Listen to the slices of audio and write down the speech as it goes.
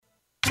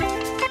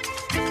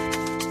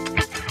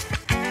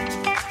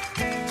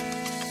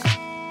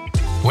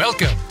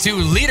Welcome to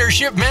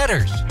Leadership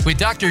Matters with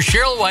Dr.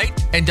 Sheryl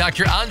White and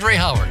Dr. Andre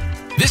Howard.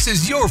 This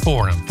is your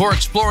forum for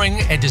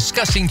exploring and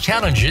discussing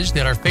challenges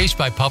that are faced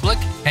by public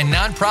and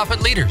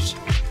nonprofit leaders.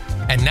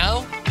 And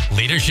now,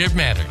 Leadership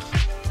Matters.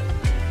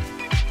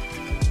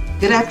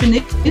 Good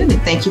afternoon, and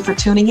thank you for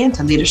tuning in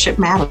to Leadership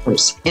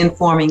Matters,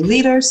 informing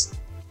leaders,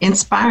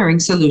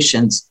 inspiring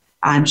solutions.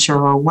 I'm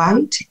Sheryl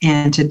White,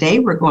 and today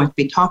we're going to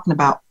be talking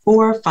about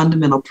 4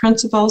 fundamental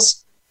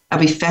principles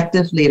of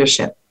effective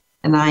leadership.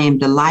 And I am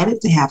delighted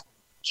to have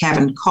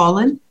Kevin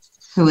Cullen,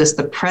 who is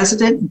the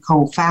president and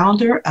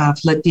co-founder of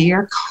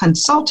Leadera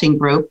Consulting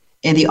Group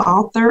and the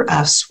author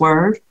of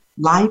Swerve,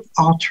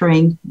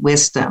 Life-Altering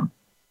Wisdom.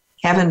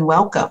 Kevin,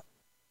 welcome.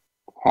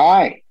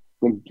 Hi.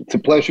 It's a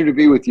pleasure to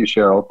be with you,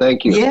 Sheryl.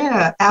 Thank you.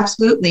 Yeah,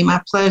 absolutely.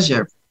 My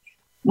pleasure. I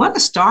want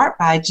to start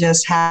by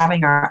just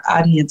having our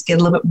audience get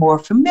a little bit more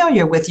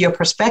familiar with your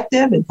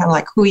perspective and kind of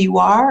like who you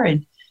are,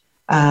 and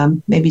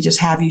maybe just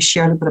have you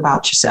share a little bit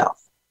about yourself.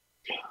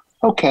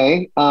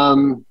 Okay.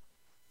 I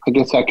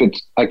guess I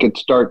could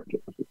start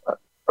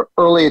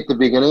early at the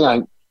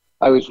beginning.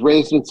 I was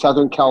raised in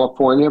Southern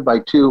California by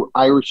 2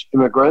 Irish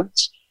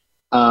immigrants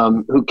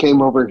who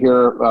came over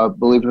here,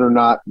 believe it or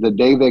not, the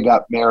day they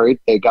got married.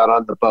 They got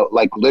on the boat,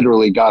 like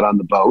literally got on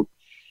the boat.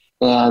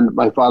 And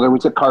my father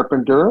was a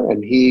carpenter,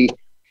 and they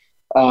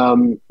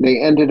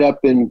ended up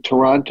in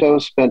Toronto,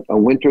 spent a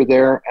winter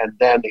there, and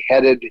then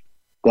headed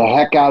the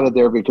heck out of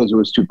there because it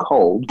was too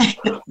cold.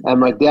 And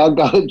my dad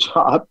got a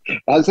job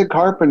as a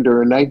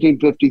carpenter in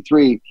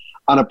 1953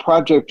 on a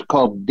project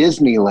called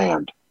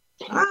Disneyland.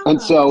 And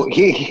so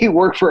he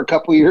worked for a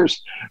couple of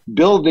years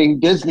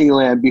building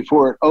Disneyland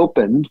before it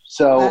opened.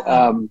 So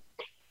I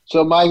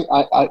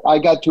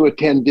got to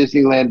attend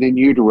Disneyland in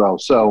utero.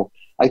 So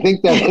I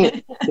think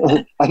that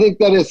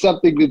has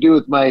something to do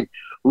with my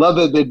love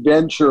of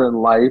adventure in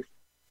life.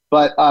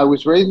 But I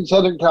was raised in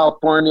Southern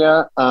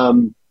California.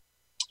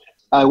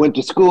 I went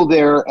to school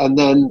there, and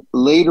then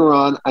later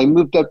on, I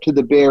moved up to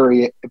the Bay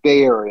Area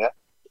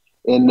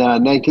in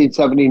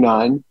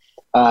 1979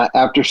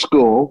 after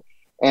school,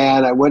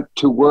 and I went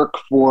to work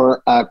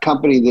for a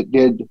company that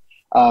did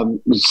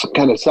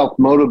kind of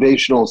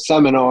self-motivational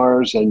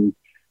seminars, and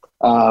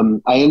I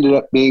ended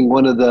up being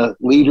one of the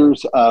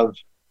leaders of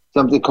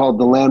something called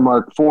the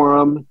Landmark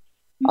Forum.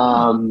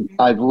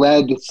 I've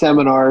led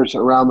seminars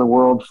around the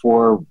world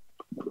for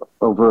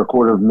over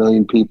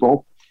 250,000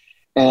 people.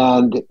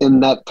 And in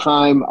that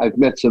time, I've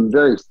met some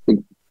very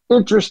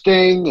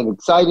interesting and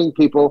exciting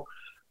people,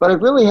 but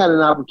I've really had an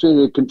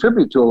opportunity to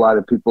contribute to a lot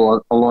of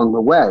people along the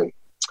way.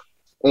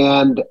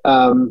 And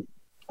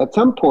at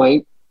some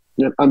point,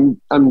 I'm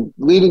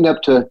leading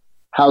up to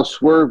how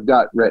Swerve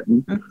got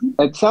written. Mm-hmm.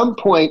 At some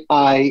point,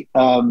 I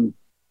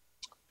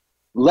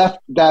left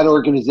that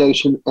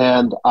organization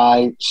and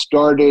I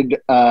started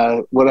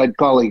what I'd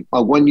call a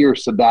 1-year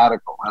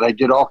sabbatical. And I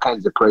did all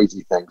kinds of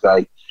crazy things.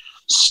 I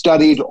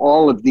studied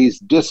all of these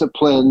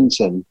disciplines,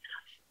 and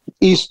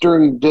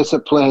Eastern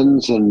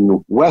disciplines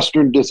and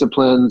Western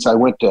disciplines. I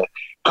went to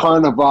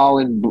Carnival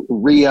in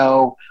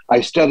Rio.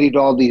 I studied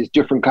all these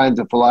different kinds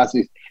of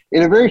philosophies.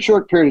 In a very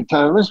short period of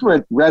time, I must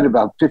have read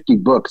about 50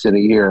 books in a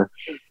year.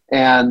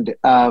 And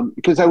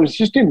because I was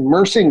just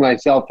immersing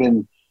myself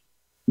in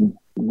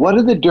what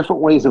are the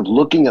different ways of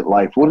looking at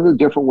life? What are the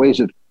different ways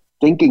of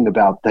thinking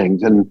about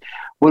things? And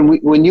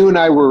when you and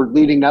I were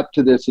leading up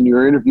to this and you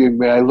were interviewing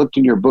me, I looked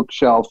in your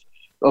bookshelf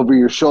over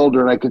your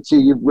shoulder, and I could see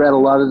you've read a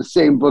lot of the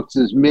same books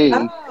as me.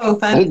 Oh,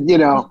 funny.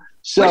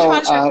 So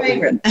which one's your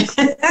favorite?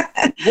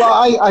 Well,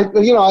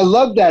 I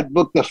love that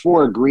book, The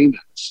 4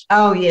 Agreements.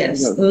 Oh,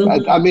 yes.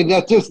 Mm-hmm. I mean,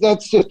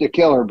 that's just a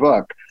killer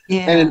book.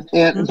 Yeah.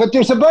 And but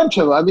there's a bunch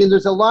of them. I mean,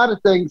 there's a lot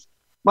of things.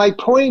 My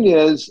point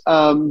is,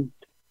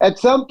 at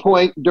some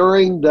point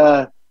during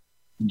the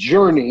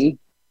journey,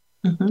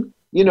 mm-hmm.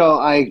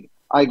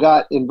 I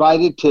got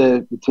invited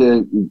to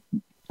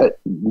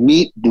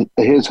meet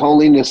His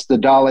Holiness the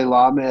Dalai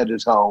Lama at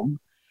his home,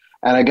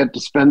 and I got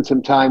to spend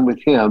some time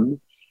with him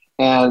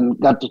and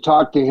got to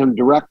talk to him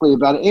directly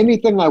about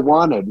anything I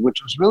wanted,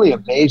 which was really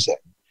amazing.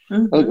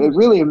 Mm-hmm.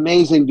 Really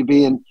amazing to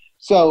be in.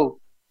 So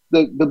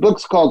the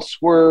book's called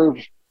Swerve,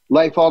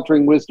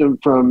 Life-Altering Wisdom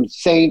from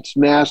Saints,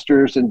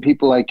 Masters, and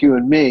People Like You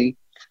and Me.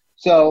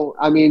 So,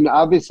 I mean,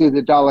 obviously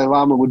the Dalai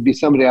Lama would be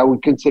somebody I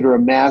would consider a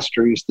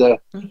master. He's the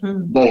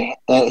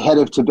head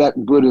of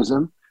Tibetan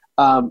Buddhism.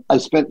 I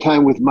spent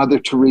time with Mother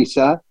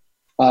Teresa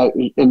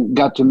and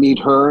got to meet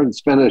her and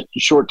spent a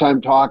short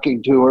time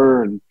talking to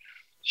her. And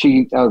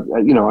she,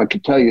 I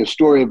could tell you a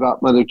story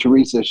about Mother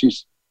Teresa. She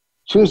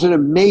was an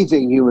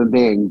amazing human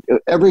being.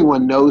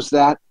 Everyone knows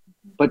that.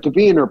 But to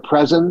be in her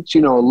presence, a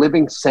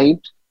living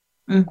saint.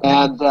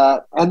 Mm-hmm.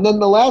 And then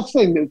the last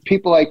thing that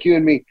people like you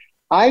and me,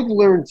 I've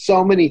learned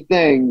so many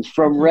things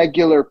from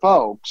regular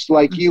folks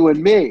like you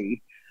and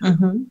me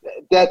mm-hmm.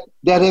 that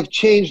have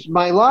changed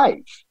my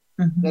life,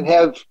 mm-hmm. that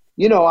have,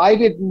 I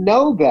didn't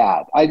know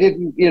that. I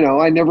didn't,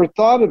 I never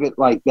thought of it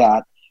like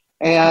that.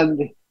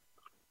 And,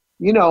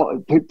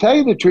 to tell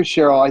you the truth,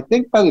 Sheryl, I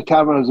think by the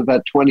time I was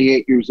about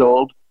 28 years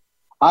old,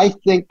 I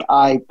think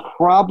I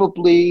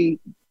probably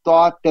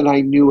thought that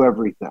I knew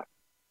everything.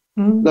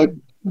 Mm-hmm. Like,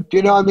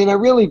 I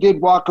really did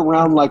walk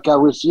around like I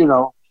was,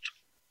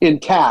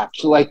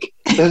 intact. Like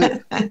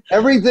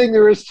everything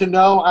there is to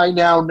know, I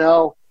now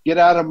know. Get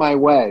out of my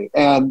way.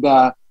 And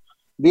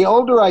the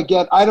older I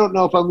get, I don't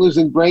know if I'm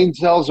losing brain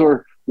cells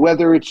or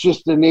whether it's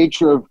just the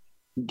nature of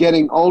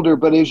getting older.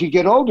 But as you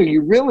get older,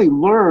 you really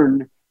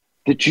learn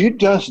that you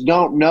just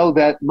don't know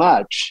that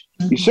much.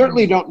 You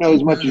certainly don't know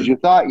as much as you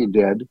thought you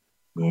did.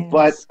 Yes.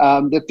 But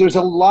that there's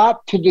a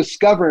lot to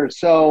discover.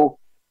 So,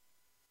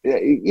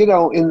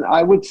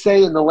 I would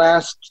say in the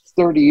last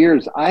 30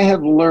 years, I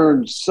have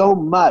learned so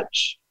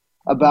much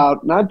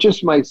about not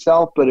just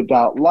myself, but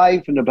about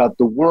life and about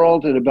the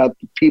world and about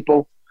the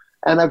people.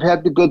 And I've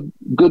had the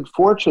good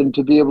fortune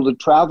to be able to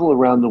travel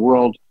around the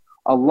world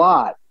a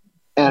lot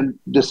and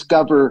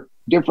discover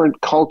different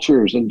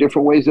cultures and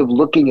different ways of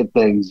looking at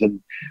things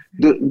and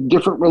the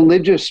different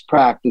religious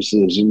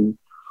practices and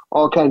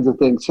all kinds of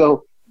things.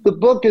 So the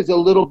book is a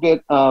little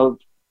bit of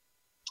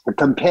a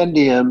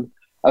compendium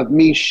of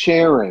me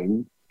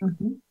sharing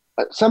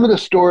some of the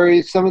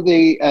stories, some of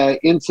the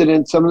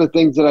incidents, some of the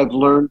things that I've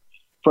learned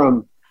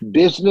from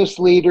business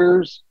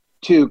leaders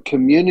to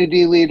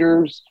community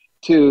leaders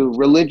to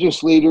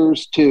religious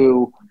leaders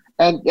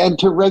and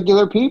to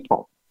regular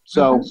people.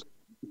 So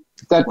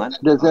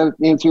does that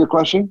answer your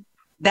question?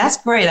 That's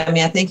great. I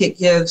mean, I think it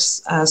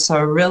gives us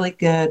a really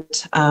good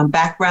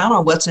background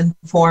on what's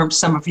informed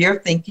some of your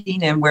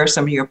thinking and where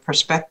some of your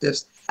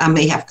perspectives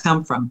may have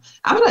come from.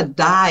 I'm going to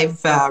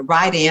dive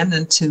right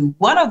into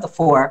one of the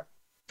 4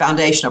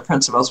 foundational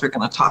principles we're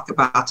going to talk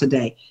about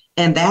today,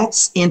 and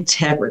that's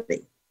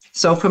integrity.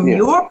 So from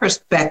your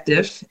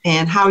perspective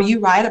and how you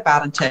write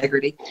about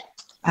integrity,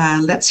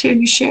 let's hear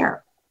you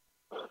share.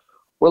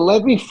 Well,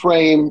 let me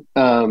frame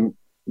how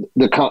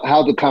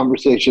the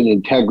conversation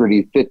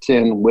integrity fits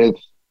in with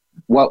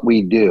what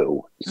we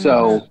do.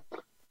 So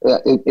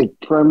it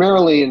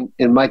primarily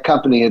in my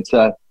company, it's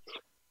a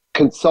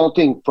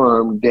consulting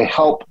firm to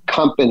help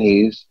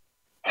companies,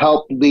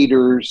 help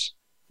leaders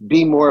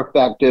be more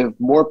effective,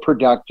 more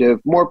productive,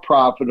 more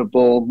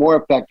profitable, more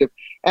effective,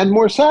 and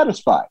more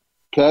satisfied.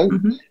 Okay.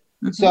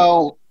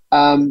 So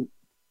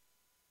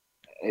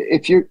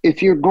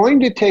if you're going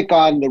to take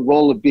on the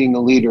role of being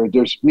a leader,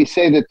 we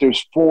say that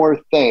there's 4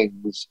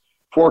 things,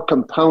 4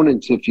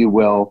 components, if you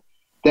will,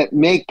 that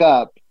make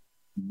up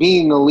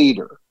being a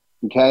leader.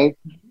 Okay.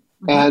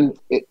 And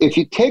if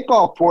you take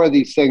all 4 of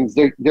these things,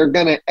 they're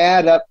going to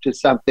add up to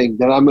something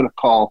that I'm going to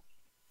call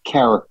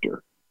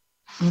character.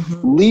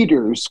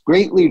 Leaders,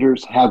 great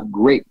leaders, have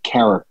great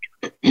character.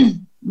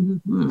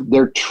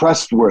 They're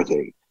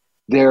trustworthy.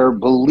 They're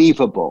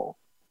believable.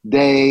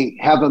 They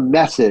have a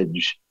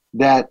message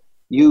that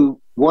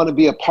you want to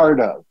be a part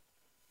of.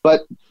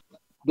 But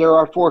there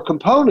are 4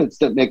 components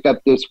that make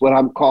up this, what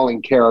I'm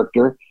calling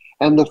character.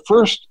 And the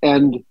first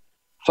and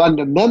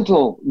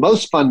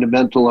most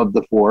fundamental of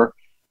the 4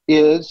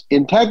 is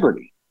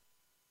integrity.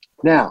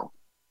 Now,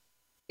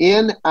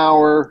 in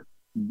our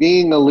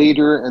Being a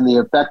Leader and the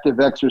Effective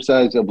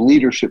Exercise of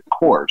Leadership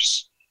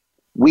course,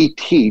 we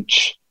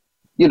teach,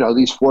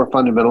 these 4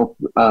 fundamental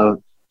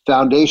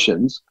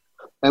foundations.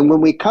 And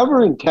when we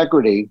cover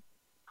integrity,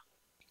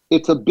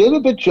 it's a bit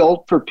of a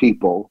jolt for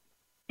people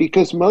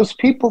because most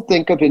people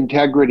think of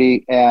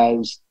integrity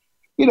as,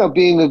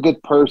 being a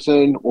good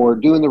person or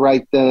doing the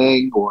right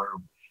thing or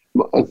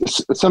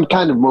some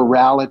kind of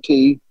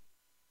morality.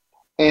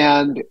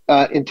 And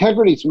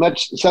integrity is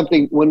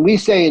when we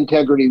say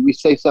integrity, we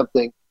say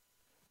something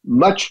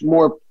much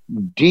more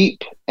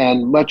deep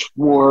and much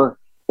more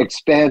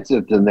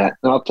expansive than that.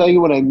 And I'll tell you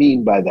what I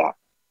mean by that.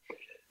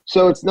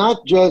 So it's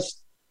not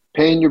just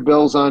paying your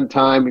bills on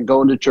time and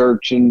going to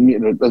church and,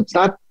 it's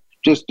not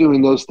just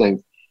doing those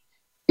things.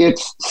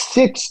 It's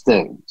 6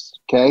 things,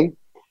 okay?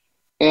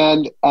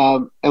 And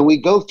we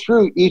go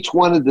through each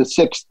one of the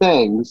 6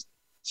 things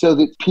so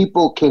that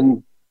people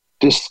can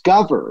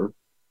discover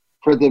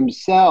for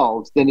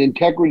themselves that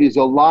integrity is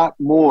a lot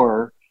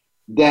more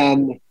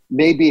than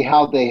maybe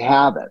how they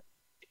have it.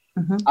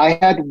 I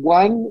had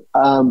one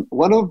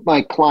of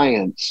my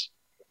clients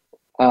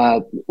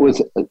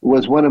was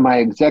one of my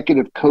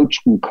executive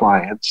coaching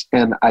clients,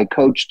 and I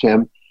coached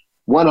him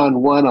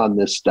one-on-one on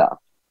this stuff.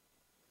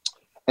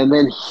 And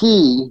then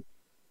he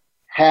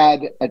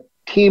had a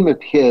team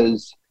of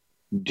his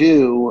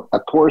do a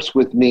course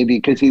with me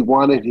because he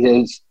wanted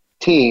his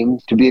team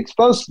to be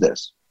exposed to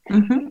this.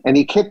 And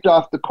he kicked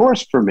off the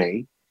course for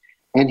me,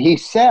 and he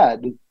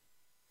said,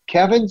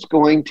 Kevin's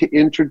going to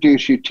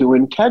introduce you to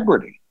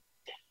integrity.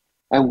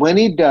 And when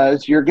he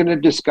does, you're going to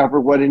discover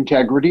what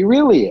integrity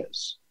really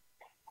is.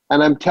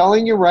 And I'm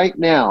telling you right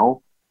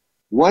now,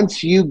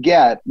 once you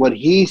get what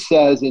he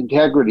says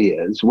integrity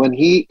is, when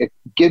he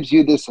gives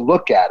you this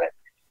look at it,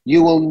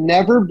 you will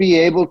never be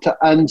able to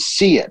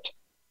unsee it.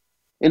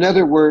 In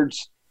other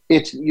words,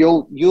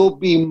 you'll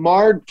be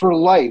marred for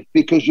life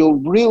because you'll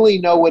really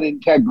know what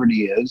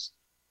integrity is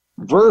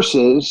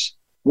versus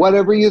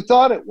whatever you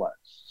thought it was.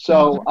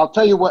 So I'll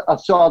tell you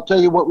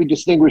what we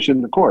distinguish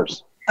in the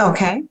course.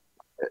 Okay.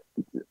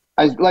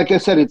 Like I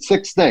said, it's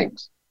 6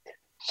 things.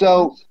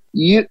 So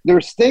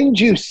there's things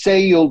you say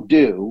you'll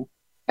do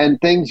and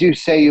things you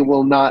say you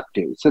will not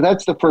do. So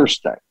that's the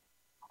first thing.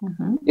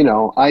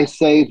 I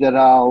say that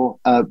I'll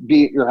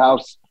be at your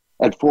house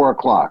at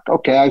 4:00.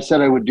 Okay, I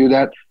said I would do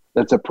that.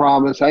 That's a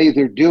promise. I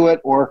either do it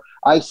or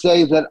I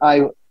say that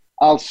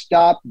I'll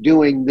stop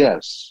doing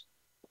this.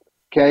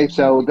 Okay,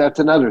 so that's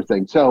another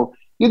thing. So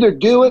either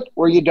do it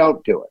or you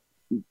don't do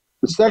it.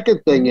 The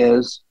second thing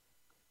is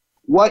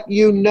what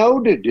you know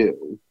to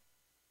do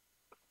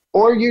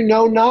or you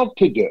know not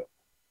to do.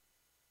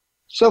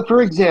 So,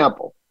 for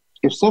example,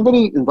 if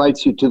somebody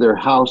invites you to their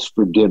house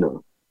for dinner,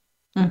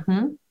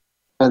 and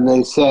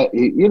they say,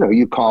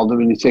 you call them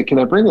and you say, can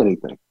I bring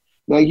anything?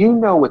 Now, you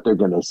know what they're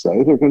going to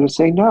say. They're going to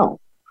say, no,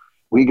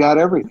 we got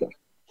everything.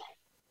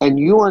 And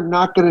you are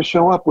not going to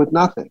show up with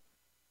nothing.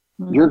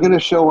 You're going to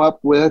show up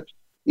with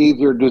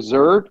either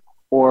dessert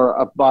or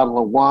a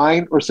bottle of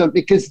wine or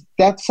something, because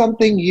that's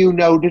something you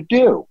know to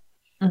do.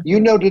 You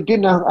know to do.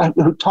 Now,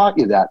 who taught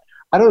you that?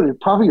 I don't know,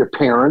 probably your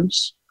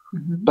parents.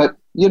 But,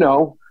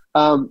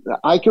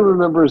 I can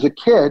remember as a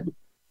kid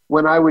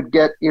when I would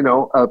get,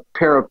 a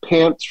pair of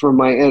pants from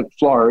my Aunt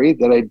Florrie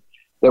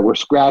that were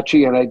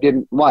scratchy and I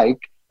didn't like.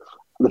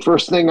 The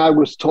first thing I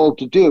was told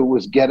to do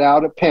was get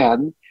out a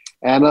pen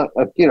and a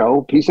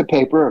piece of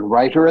paper and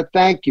write her a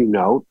thank you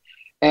note.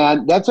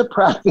 And that's a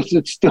practice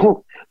that's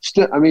still,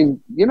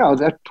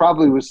 that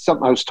probably was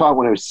something I was taught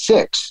when I was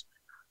 6.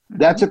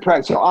 That's a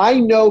practice. So I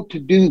know to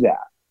do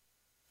that.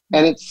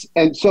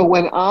 And so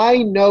when I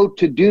know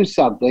to do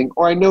something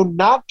or I know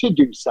not to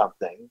do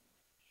something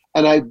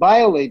and I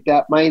violate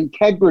that, my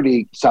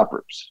integrity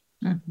suffers.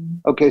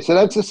 Okay, so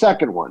that's the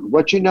second one.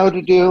 What you know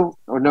to do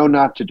or know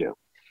not to do.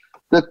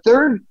 The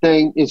third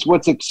thing is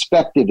what's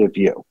expected of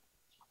you.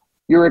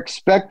 You're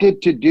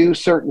expected to do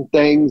certain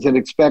things and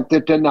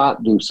expected to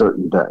not do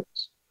certain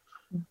things.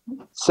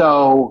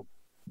 So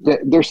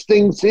there's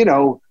things,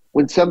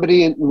 when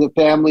somebody in the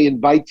family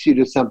invites you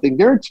to something,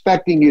 they're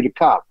expecting you to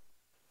come.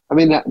 I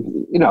mean,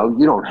 you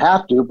don't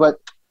have to, but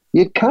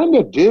you kind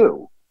of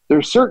do.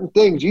 There's certain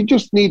things you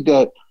just need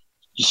to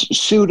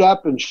suit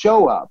up and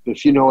show up,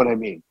 if you know what I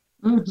mean.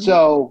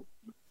 So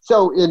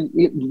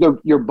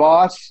your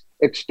boss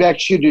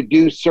expects you to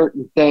do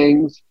certain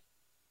things.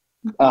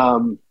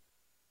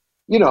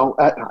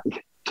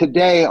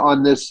 Today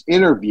on this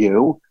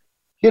interview,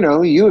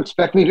 you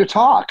expect me to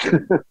talk. You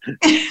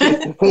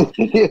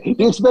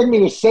expect me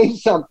to say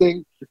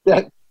something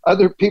that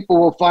other people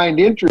will find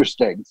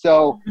interesting.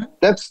 So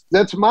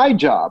that's my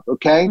job,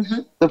 okay?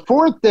 The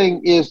fourth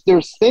thing is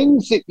there's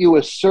things that you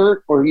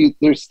assert or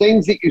there's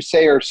things that you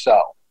say are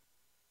so,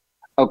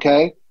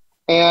 okay?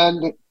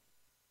 And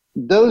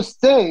those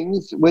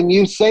things, when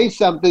you say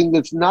something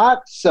that's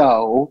not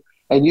so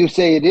and you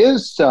say it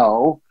is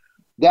so,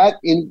 that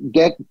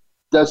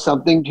does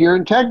something to your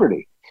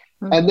integrity.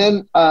 And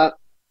then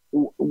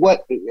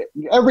what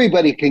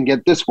everybody can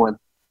get this one,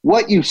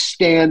 what you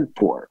stand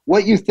for,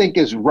 what you think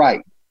is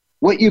right,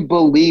 what you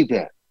believe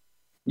in,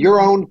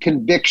 your own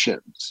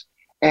convictions.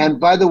 And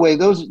by the way,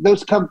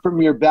 those come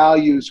from your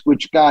values,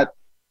 which I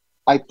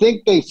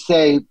think they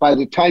say by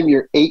the time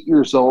you're 8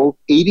 years old,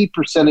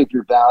 80% of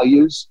your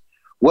values,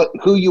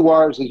 who you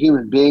are as a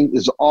human being,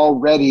 is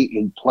already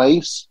in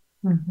place.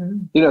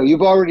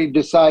 You've already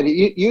decided,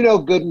 you know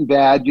good and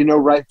bad, you know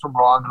right from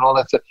wrong and all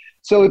that stuff.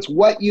 So it's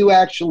what you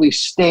actually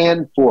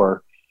stand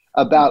for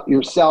about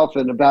yourself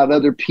and about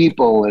other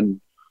people. And,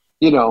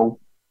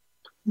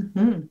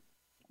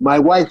 my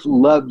wife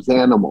loves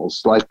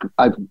animals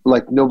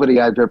like nobody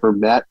I've ever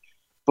met.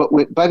 But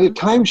by the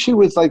time she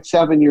was like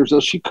 7 years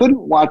old, she couldn't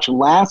watch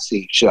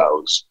Lassie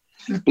shows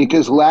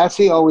because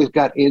Lassie always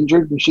got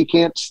injured and she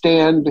can't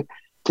stand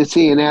to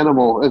see an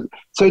animal.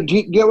 So do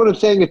you get what I'm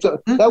saying?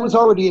 That was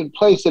already in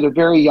place at a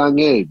very young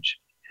age.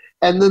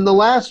 And then the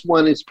last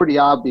one is pretty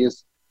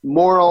obvious: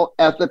 moral,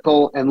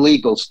 ethical, and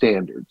legal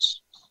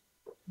standards.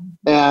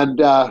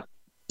 And I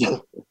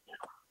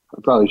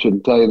probably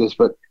shouldn't tell you this,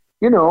 but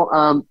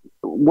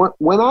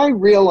when I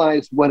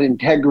realized what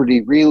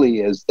integrity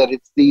really is, that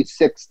it's these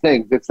 6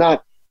 things. It's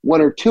not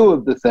one or two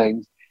of the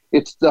things.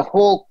 It's the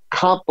whole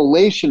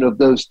compilation of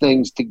those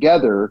things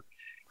together,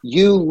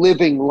 you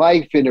living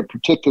life in a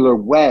particular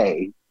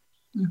way.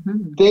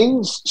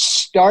 Things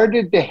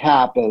started to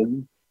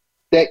happen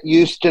that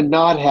used to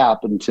not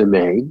happen to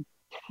me,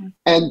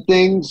 and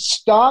things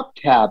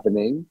stopped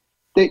happening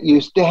that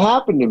used to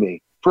happen to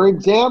me. For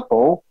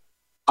example,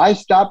 I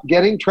stopped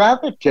getting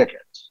traffic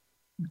tickets.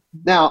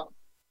 Now,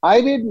 I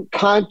didn't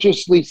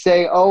consciously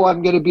say, oh,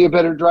 I'm going to be a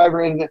better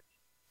driver.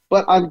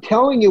 But I'm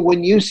telling you,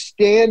 when you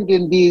stand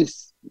in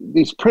these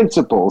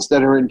principles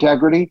that are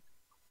integrity,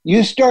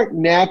 you start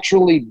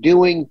naturally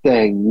doing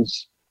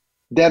things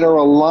that are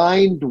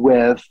aligned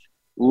with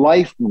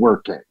life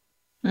working.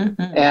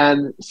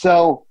 And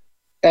so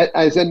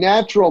as a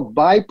natural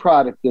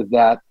byproduct of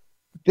that,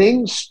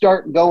 things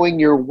start going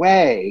your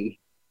way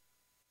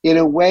in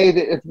a way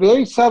that it's a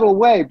very subtle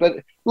way, but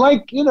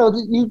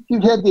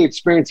you've had the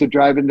experience of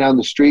driving down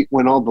the street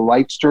when all the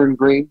lights turn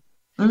green.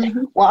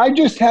 Well, I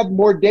just have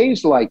more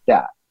days like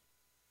that.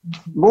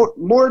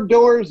 More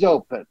doors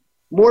open,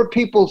 more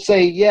people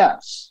say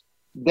yes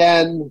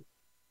than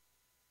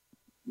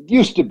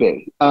used to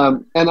be.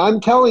 And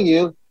I'm telling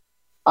you,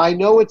 I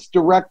know it's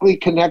directly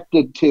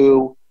connected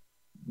to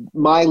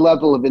my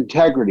level of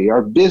integrity.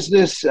 Our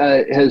business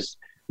has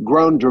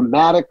grown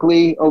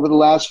dramatically over the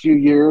last few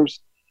years.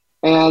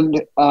 And,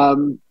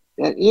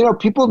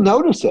 people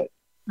notice it.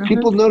 Mm-hmm.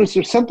 People notice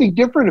there's something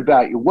different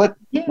about you. What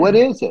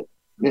is it?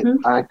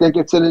 Mm-hmm. I think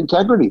it's an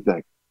integrity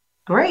thing.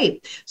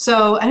 Great.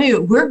 So anyway,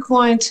 we're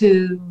going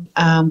to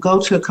go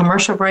to a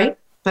commercial break.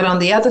 But on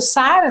the other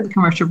side of the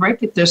commercial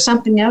break, if there's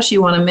something else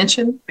you want to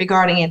mention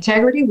regarding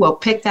integrity, we'll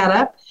pick that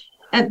up.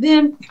 And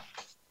then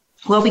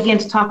we'll begin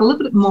to talk a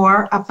little bit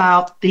more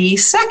about the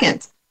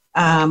second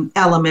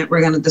element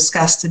we're going to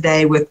discuss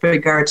today with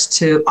regards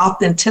to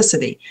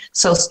authenticity.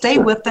 So stay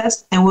with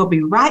us, and we'll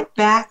be right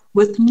back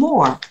with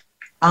more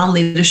on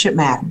Leadership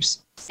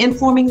Matters,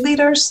 informing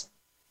leaders,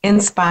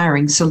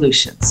 inspiring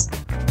solutions.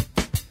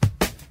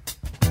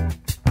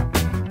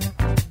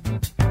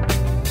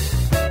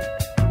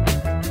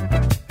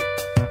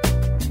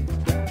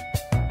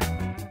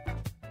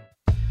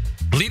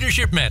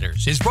 Leadership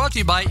Matters is brought to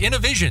you by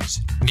Innovisions.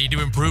 Need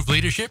to improve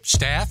leadership,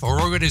 staff,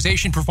 or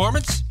organization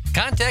performance?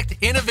 Contact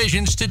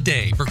Innovisions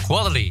today for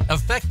quality,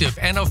 effective,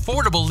 and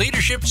affordable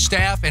leadership,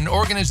 staff, and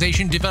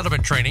organization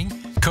development training,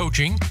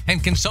 coaching,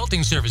 and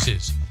consulting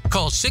services.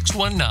 Call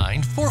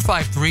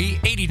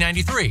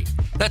 619-453-8093.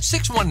 That's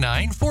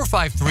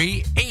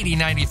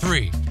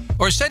 619-453-8093.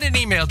 Or send an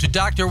email to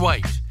Dr.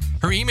 White.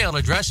 Her email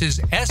address is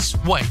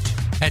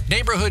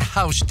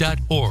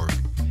swhite@neighborhoodhouse.org.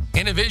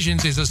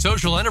 Innovisions is a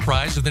social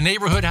enterprise of the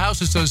Neighborhood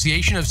House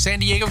Association of San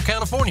Diego,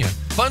 California.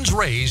 Funds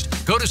raised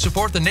go to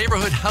support the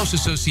Neighborhood House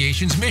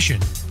Association's mission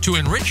to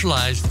enrich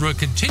lives through a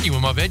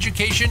continuum of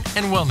education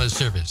and wellness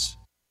service.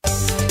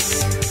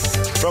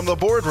 From the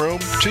boardroom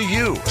to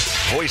you,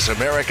 Voice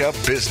America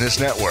Business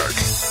Network.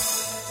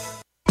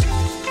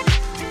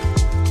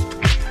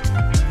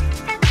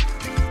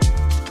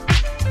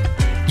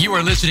 You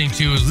are listening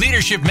to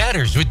Leadership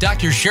Matters with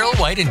Dr. Sheryl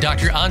White and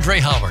Dr. Andre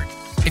Howard.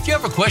 If you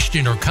have a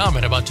question or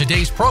comment about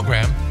today's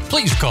program,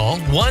 please call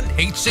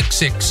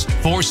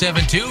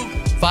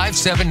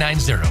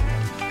 1-866-472-5790.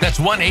 That's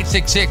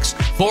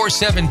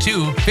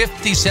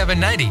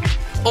 1-866-472-5790.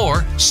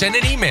 Or send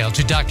an email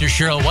to Dr.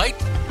 Sheryl White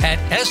at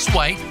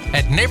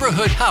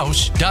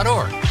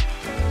swhite@neighborhoodhouse.org.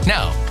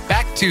 Now,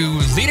 back to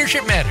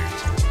Leadership Matters.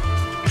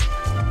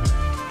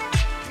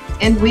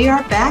 And we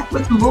are back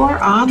with more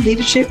on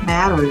Leadership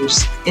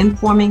Matters,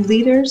 informing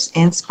leaders,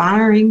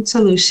 inspiring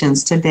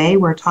solutions. Today,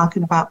 we're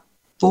talking about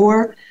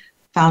 4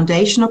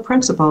 foundational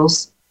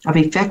principles of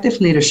effective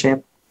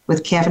leadership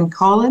with Kevin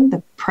Cullen,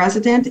 the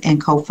president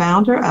and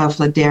co-founder of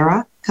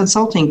Leadera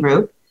Consulting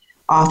Group,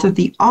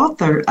 the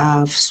author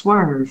of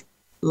Swerve,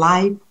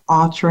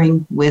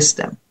 Life-Altering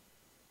Wisdom.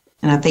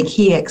 And I think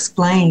he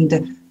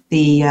explained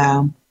the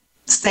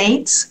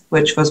saints,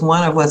 which was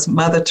one of was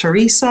Mother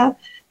Teresa,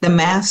 the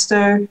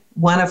master,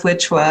 one of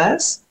which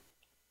was?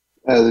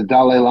 The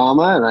Dalai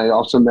Lama, and I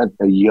also met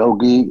a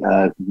yogi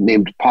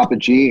named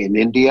Papaji in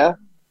India.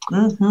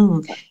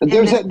 Mm-hmm.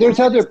 There's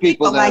other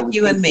people like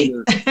you and me.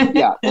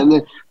 Yeah,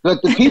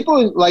 but the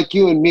people like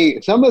you and me,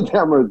 some of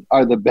them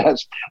are the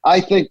best. I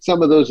think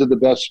some of those are the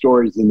best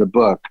stories in the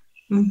book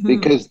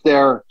because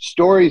they're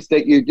stories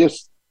that you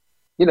just,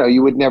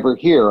 you would never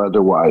hear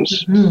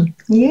otherwise.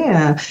 Mm-hmm.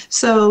 Yeah.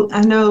 So I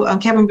know,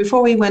 Kevin,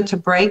 before we went to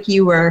break,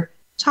 you were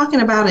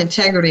talking about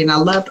integrity, and I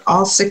loved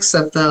all 6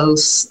 of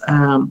those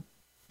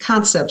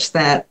concepts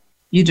that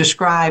you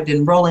described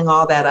and rolling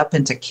all that up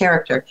into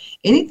character.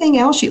 Anything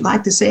else you'd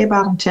like to say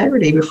about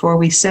integrity before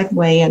we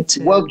segue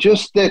into? Well,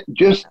 just that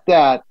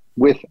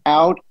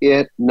without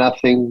it,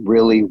 nothing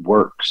really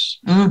works.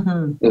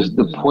 Mm-hmm. Is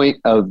the point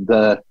of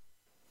the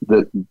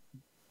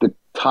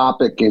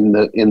topic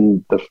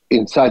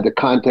inside the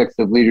context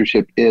of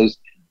leadership is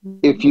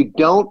if you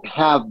don't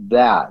have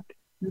that,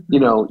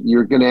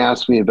 you're going to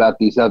ask me about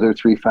these other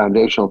 3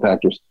 foundational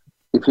factors.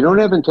 If you don't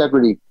have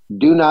integrity,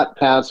 do not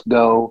pass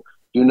go.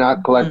 Do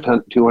not collect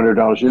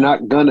 $200. You're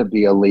not going to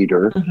be a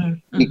leader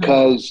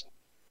because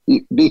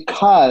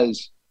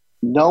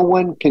no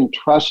one can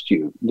trust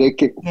you. They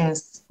can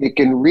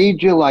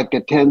read you like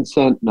a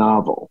 10-cent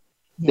novel.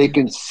 Yeah. They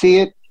can see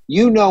it.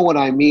 You know what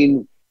I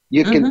mean?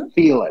 You can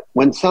feel it.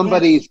 When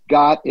somebody's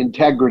got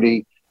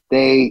integrity,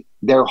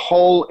 they're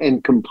whole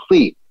and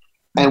complete.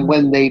 And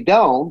when they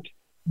don't,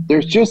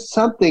 there's just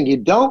something, you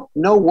don't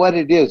know what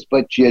it is,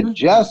 but you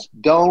just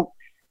don't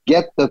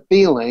get the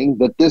feeling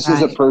that this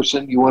is a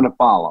person you want to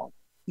follow.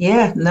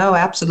 Yeah, no,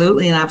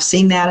 absolutely. And I've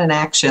seen that in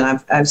action.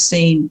 I've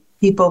seen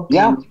people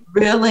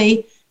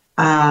really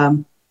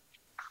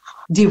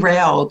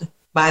derailed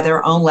by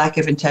their own lack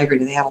of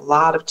integrity. They have a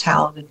lot of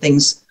talent and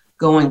things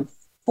going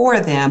for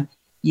them,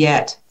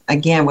 yet,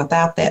 again,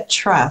 without that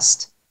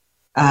trust,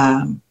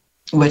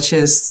 which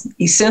is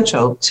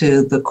essential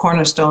to the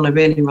cornerstone of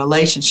any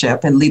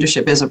relationship, and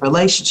leadership is a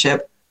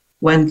relationship,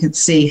 one can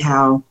see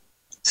how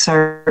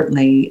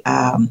certainly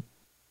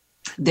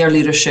their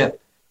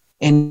leadership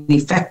and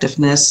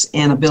effectiveness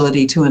and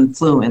ability to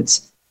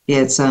influence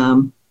is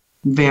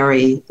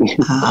very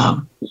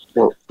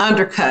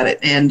undercut it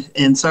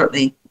and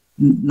certainly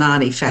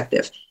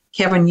non-effective.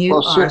 Kevin, you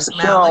are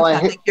smiling. Cheryl, I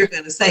think you're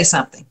going to say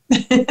something.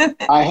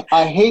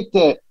 I hate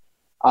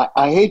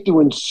to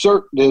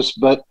insert this,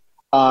 but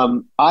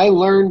I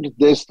learned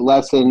this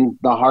lesson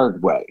the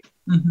hard way.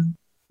 Mm-hmm.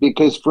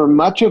 Because for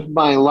much of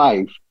my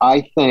life,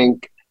 I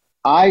think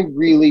I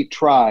really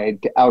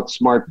tried to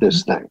outsmart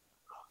this thing.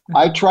 Mm-hmm.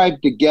 I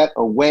tried to get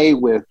away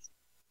with,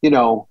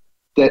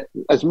 that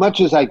as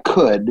much as I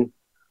could,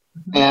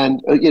 mm-hmm.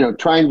 and,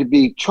 trying to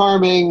be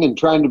charming and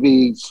trying to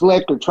be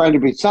slick or trying to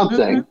be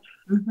something,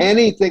 mm-hmm.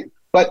 anything,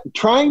 but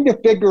trying to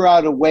figure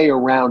out a way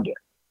around it.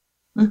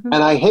 Mm-hmm.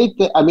 And I hate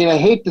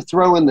to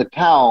throw in the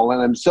towel,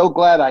 and I'm so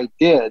glad I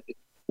did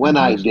when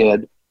I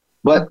did.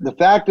 But the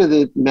fact of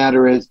the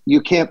matter is,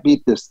 you can't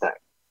beat this thing.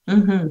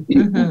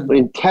 Mm-hmm.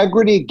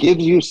 Integrity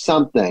gives you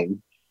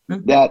something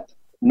that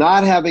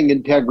not having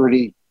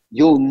integrity,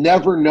 you'll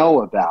never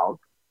know about.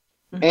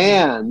 Mm-hmm.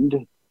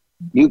 And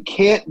you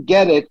can't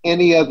get it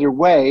any other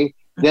way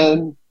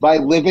than by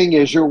living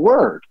as your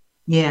word.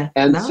 Yeah.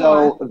 And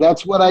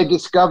that's what I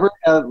discovered.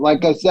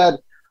 Like I said,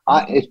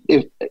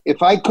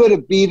 if I could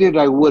have beat it,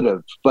 I would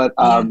have. But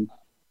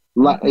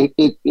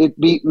it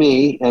beat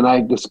me, and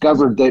I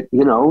discovered that,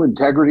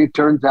 integrity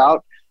turns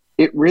out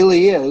it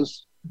really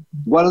is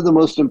one of the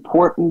most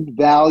important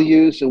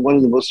values and one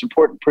of the most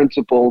important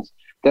principles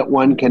that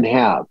one can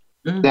have.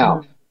 Mm-hmm.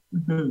 Now,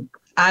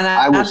 and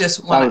I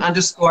just want to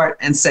underscore it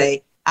and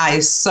say, I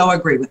so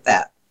agree with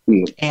that.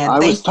 And I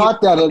was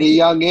taught that at a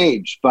young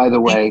age, by the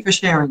way. Thank you for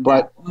sharing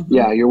that. But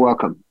yeah, you're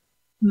welcome.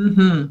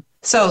 Mm-hmm.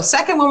 So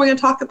second one we're going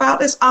to talk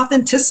about is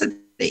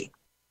authenticity.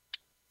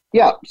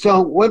 Yeah.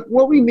 So what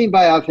we mean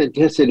by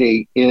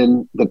authenticity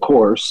in the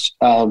course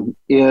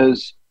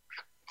is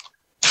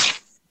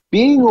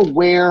being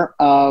aware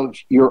of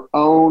your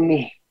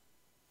own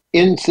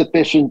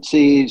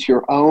insufficiencies,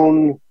 your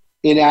own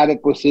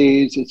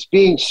inadequacies. It's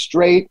being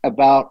straight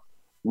about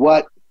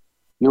what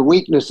your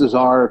weaknesses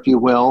are, if you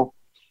will.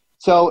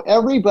 So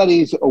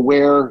everybody's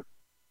aware,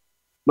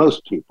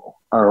 most people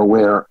are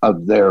aware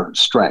of their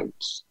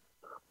strengths,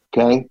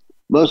 okay?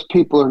 Most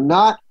people are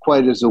not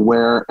quite as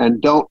aware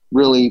and don't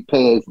really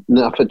pay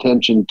enough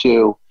attention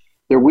to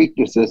their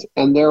weaknesses.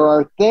 And there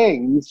are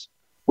things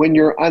when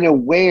you're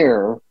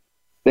unaware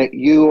that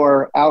you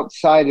are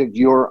outside of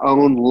your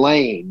own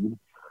lane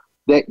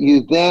that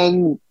you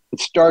then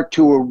start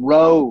to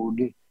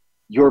erode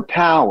your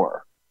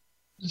power.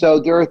 So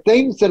there are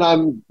things that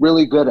I'm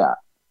really good at.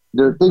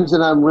 There are things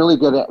that I'm really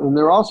good at. And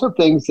there are also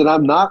things that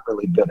I'm not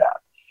really good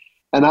at.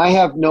 And I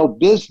have no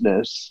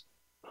business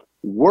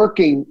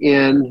working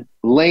in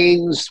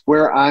lanes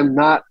where I'm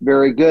not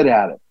very good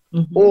at it.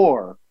 Mm-hmm.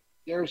 Or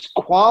there's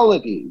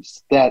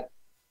qualities that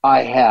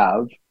I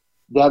have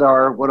that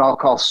are what I'll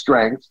call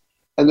strengths.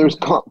 And there's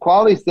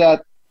qualities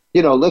that,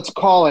 let's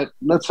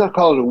not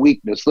call it a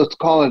weakness. Let's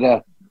call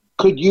it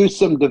could use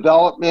some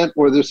development,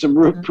 or there's some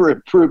room for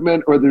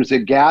improvement, or there's a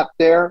gap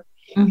there.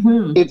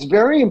 Mm-hmm. It's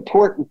very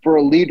important for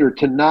a leader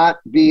to not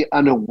be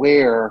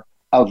unaware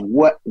of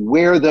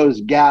where those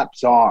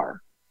gaps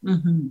are.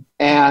 Mm-hmm.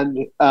 And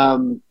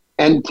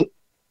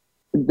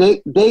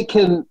they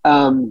can,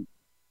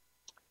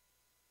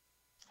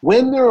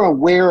 when they're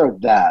aware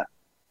of that,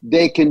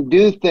 they can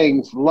do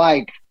things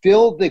like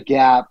fill the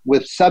gap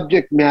with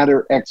subject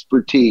matter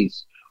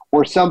expertise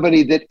or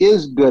somebody that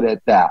is good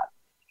at that.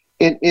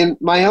 In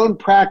my own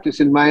practice,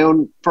 in my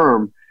own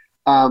firm,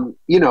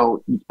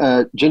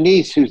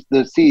 Janice, who's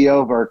the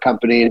CEO of our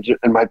company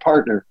and my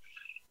partner,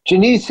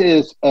 Janice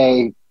is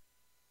a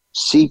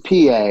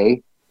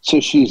CPA, so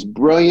she's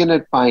brilliant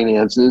at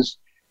finances.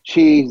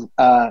 She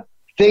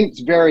thinks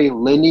very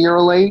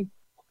linearly,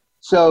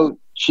 so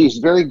she's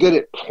very good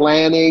at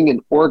planning and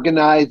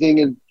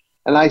organizing. And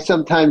I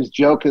sometimes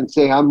joke and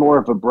say I'm more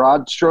of a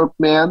broad stroke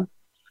man,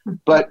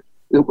 but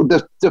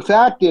the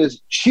fact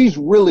is she's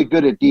really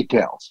good at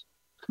details.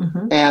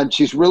 Mm-hmm. And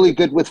she's really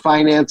good with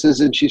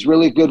finances, and she's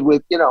really good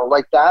with,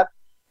 like that.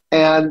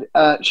 And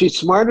she's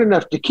smart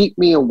enough to keep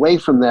me away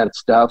from that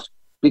stuff,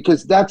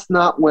 because that's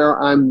not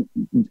where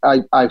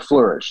I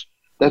flourish.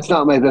 That's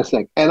not my best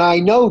thing. And I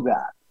know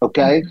that,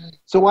 okay? Mm-hmm.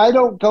 So I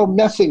don't go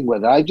messing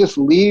with it. I just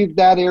leave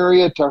that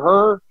area to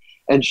her,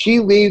 and she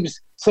leaves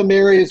some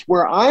areas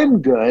where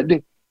I'm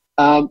good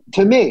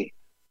to me.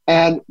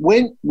 And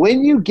when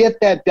you get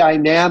that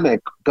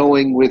dynamic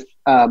going with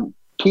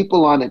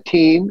people on a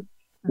team,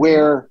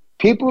 where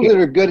people that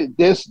are good at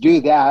this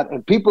do that,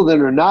 and people that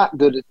are not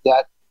good at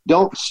that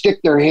don't stick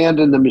their hand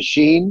in the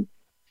machine,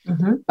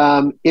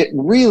 mm-hmm. It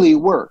really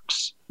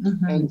works.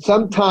 Mm-hmm. And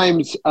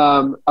sometimes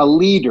a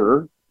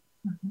leader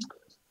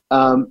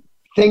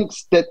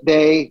thinks that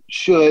they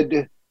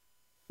should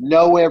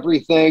know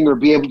everything, or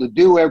be able to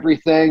do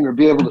everything, or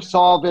be able to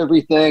solve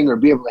everything, or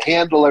be able to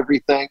handle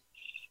everything.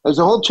 There's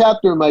a whole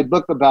chapter in my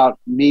book about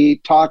me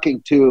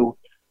talking to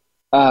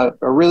a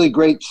really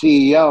great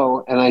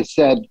CEO, and I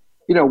said,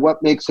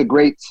 what makes a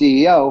great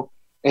CEO?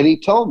 And he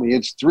told me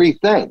it's 3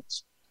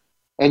 things.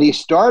 And he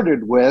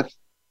started with,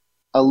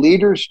 a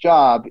leader's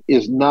job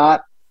is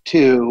not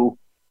to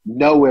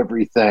know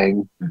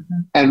everything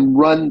and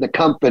run the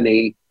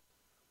company.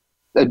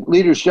 The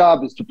leader's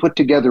job is to put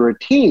together a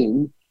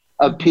team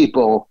of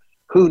people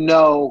who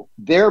know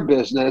their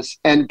business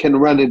and can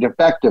run it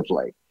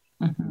effectively.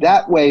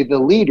 That way, the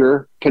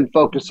leader can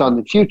focus on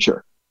the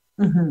future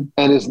and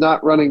is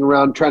not running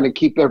around trying to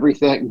keep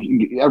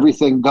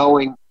everything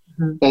going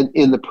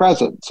in the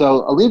present.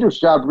 So a leader's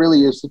job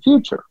really is the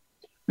future.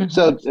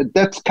 So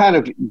that's kind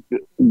of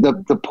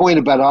the point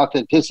about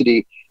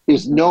authenticity,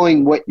 is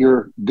knowing what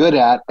you're good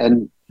at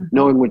and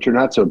knowing what you're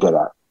not so good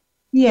at.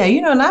 Yeah,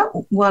 and I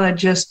want to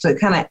just to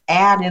kind of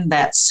add in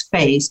that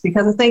space,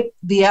 because I think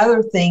the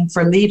other thing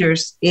for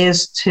leaders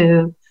is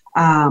to,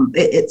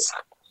 it's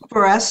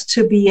for us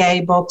to be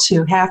able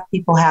to have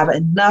people have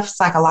enough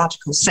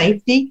psychological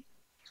safety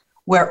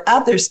where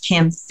others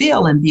can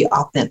feel and be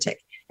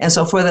authentic. And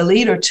so for the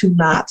leader to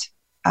not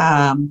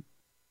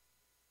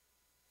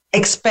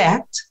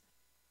expect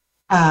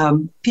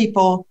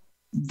people,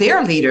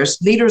 their leaders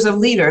of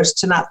leaders,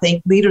 to not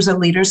think leaders of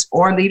leaders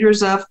or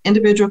leaders of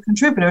individual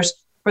contributors,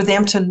 for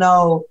them to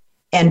know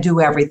and do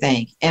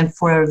everything. And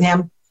for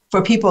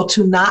people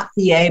to not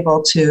be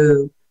able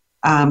to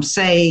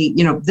say,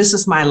 this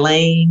is my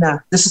lane,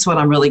 this is what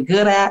I'm really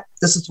good at,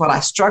 this is what I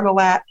struggle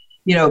at.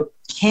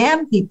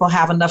 Can people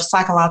have enough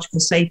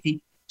psychological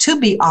safety to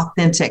be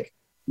authentic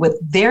with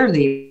their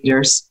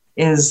leaders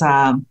is,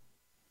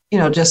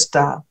 just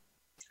a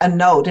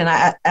note. And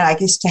I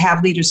guess to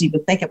have leaders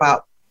even think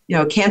about,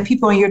 can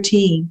people on your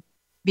team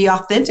be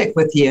authentic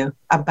with you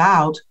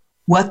about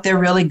what they're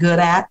really good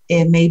at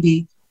and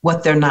maybe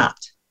what they're not?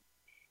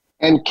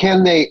 And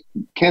can they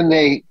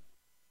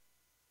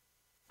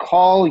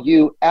call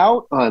you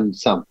out on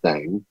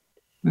something?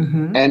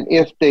 And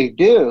if they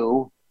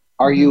do,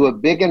 are you a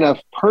big enough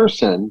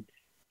person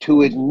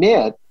to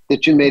admit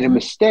that you made a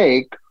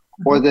mistake,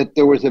 or that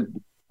there was if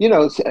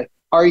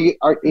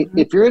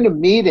you're in a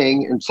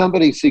meeting and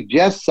somebody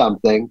suggests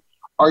something,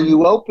 are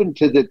you open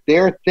to that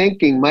their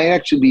thinking might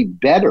actually be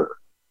better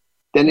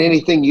than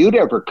anything you'd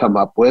ever come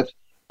up with,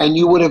 and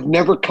you would have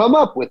never come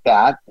up with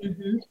that?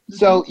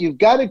 So you've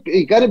got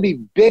to be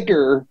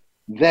bigger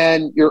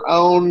than your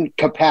own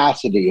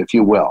capacity, if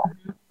you will.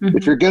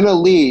 If you're going to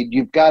lead,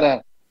 you've got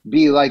to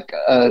be like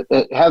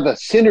have a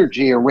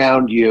synergy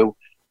around you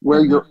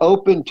where you're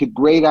open to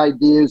great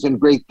ideas and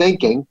great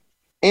thinking,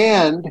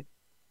 and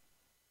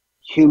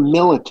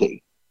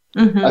humility.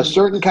 A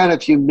certain kind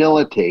of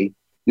humility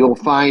you'll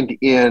find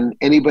in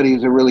anybody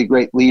who's a really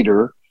great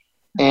leader.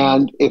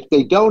 And if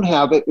they don't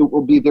have it, it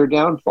will be their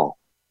downfall.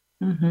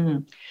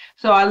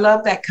 So I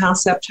love that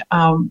concept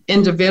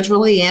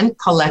individually and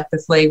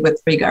collectively with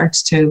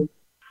regards to,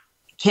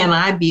 can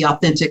I be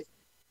authentic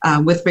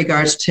with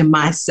regards to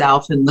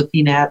myself and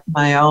looking at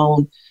my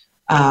own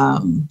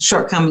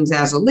shortcomings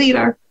as a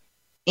leader,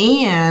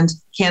 and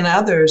can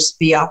others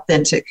be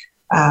authentic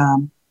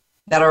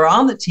that are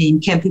on the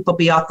team? Can people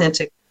be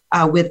authentic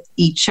with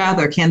each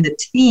other? Can the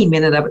team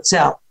in and of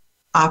itself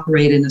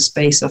operate in a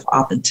space of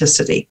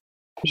authenticity?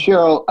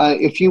 Sheryl,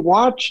 if you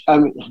watch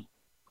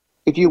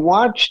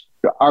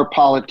our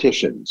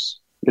politicians,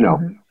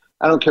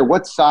 I don't care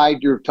what side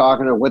you're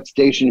talking or what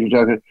station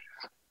you're talking,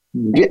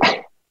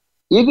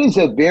 it is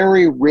a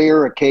very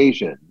rare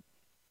occasion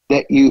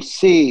that you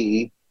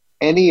see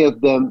any of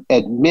them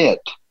admit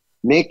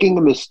making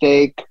a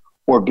mistake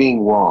or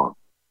being wrong.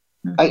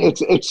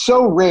 It's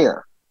so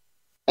rare.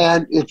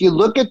 And if you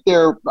look at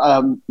their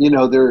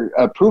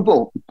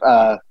approval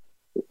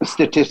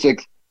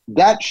statistics,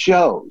 that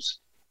shows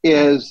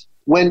is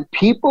when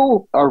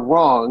people are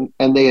wrong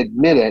and they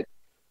admit it,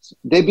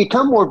 they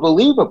become more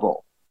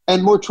believable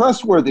and more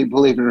trustworthy,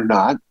 believe it or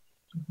not.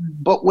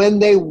 But when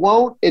they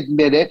won't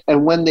admit it,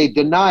 and when they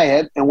deny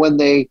it, and when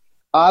they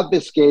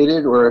obfuscate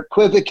it or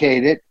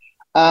equivocate it,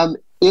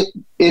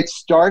 it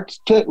starts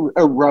to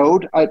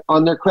erode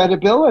on their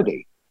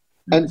credibility.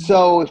 And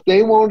so if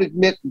they won't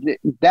admit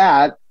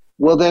that,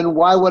 well, then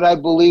why would I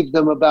believe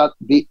them about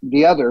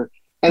the other?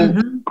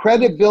 And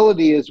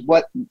credibility is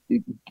what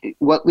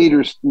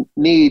leaders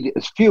need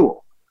as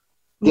fuel.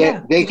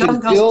 They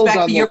can build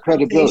on their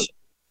credibility.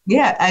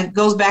 Yeah, it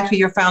goes back to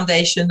your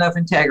foundation of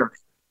integrity.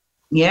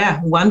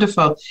 Yeah,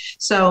 wonderful.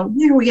 So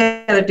we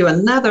got to do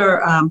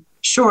another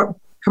short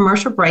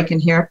commercial break in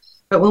here.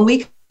 But when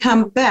we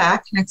come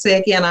back, and say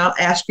again, I'll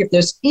ask you if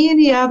there's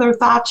any other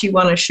thoughts you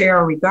want to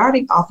share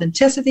regarding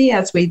authenticity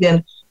as we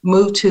then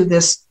move to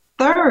this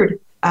third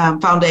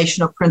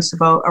foundational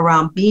principle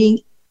around being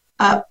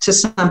up to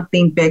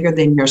something bigger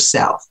than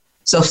yourself.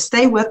 So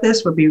stay with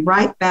us. We'll be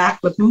right back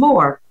with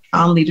more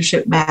on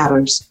Leadership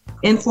Matters,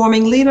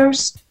 informing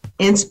leaders,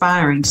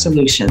 inspiring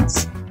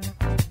solutions.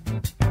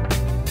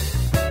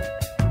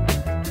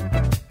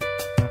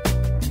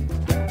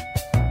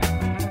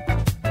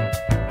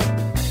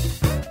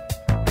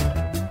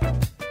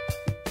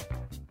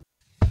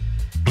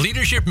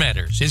 Leadership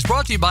Matters is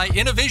brought to you by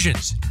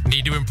Innovisions.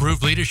 Need to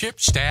improve leadership,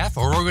 staff,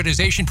 or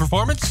organization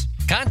performance?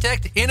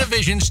 Contact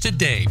Innovisions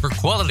today for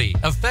quality,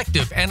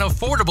 effective, and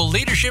affordable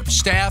leadership,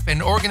 staff,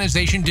 and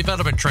organization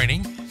development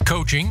training,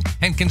 coaching,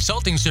 and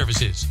consulting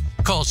services.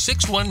 Call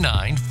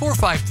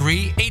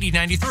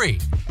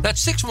 619-453-8093.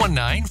 That's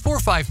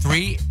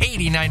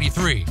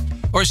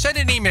 619-453-8093. Or send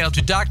an email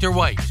to Dr.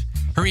 White.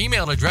 Her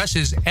email address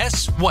is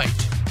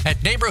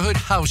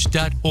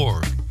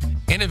swhite@neighborhoodhouse.org.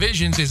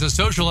 Innovisions is a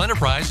social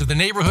enterprise of the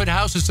Neighborhood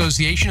House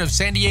Association of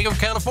San Diego,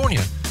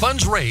 California.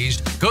 Funds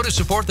raised go to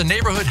support the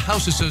Neighborhood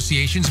House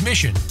Association's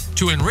mission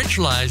to enrich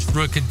lives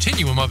through a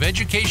continuum of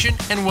education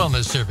and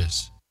wellness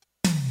service.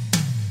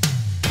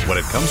 When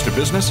it comes to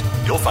business,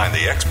 you'll find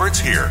the experts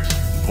here.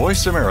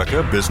 Voice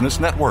America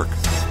Business Network.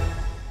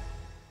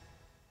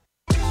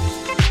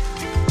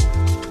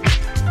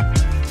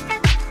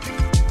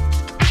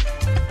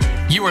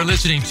 You are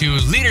listening to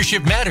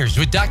Leadership Matters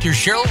with Dr.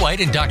 Sheryl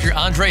White and Dr.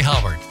 Andre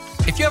Howard.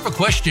 If you have a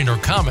question or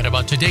comment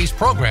about today's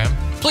program,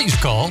 please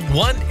call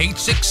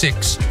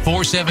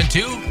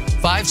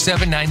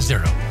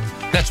 1-866-472-5790.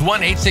 That's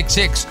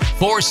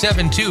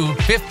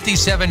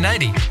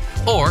 1-866-472-5790.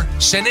 Or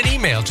send an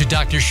email to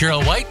Dr.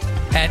 Sheryl White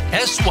at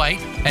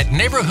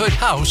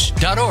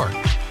swhite@neighborhoodhouse.org.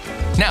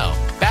 Now,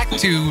 back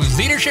to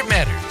Leadership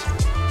Matters.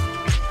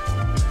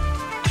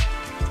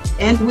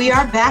 And we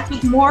are back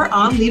with more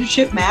on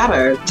Leadership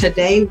Matter.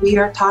 Today, we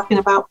are talking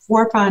about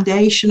 4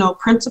 foundational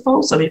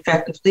principles of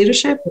effective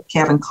leadership with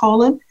Kevin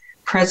Cullen,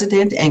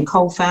 president and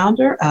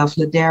co-founder of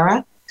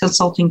Leadera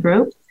Consulting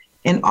Group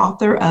and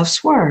author of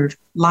Swerve,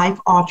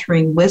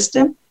 Life-Altering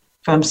Wisdom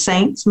from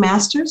Saints,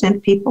 Masters,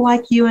 and People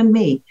Like You and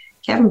Me.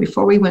 Kevin,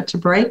 before we went to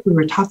break, we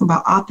were talking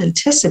about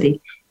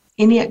authenticity.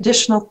 Any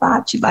additional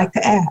thoughts you'd like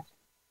to add?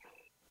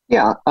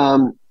 Yeah.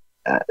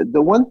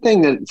 The one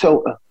thing a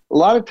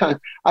lot of times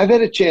I've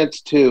had a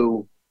chance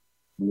to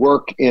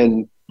work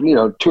in,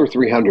 200 or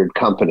 300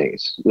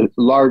 companies,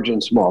 large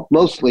and small,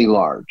 mostly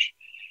large.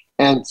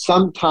 And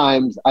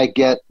sometimes I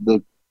get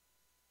the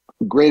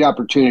great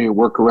opportunity to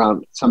work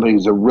around somebody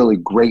who's a really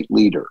great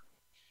leader.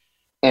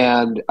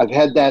 And I've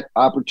had that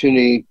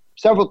opportunity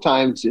several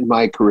times in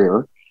my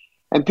career.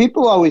 And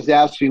people always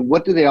ask me,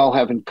 what do they all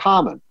have in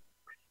common?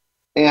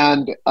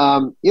 And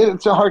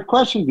it's a hard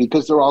question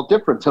because they're all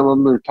different. Some of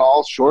them are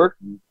tall, short,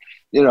 and,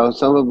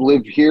 some of them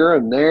live here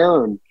and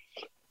there, and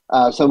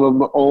some of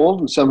them are old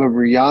and some of them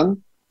are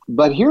young.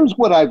 But here's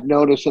what I've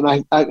noticed, and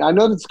I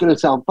know that's going to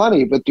sound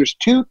funny, but there's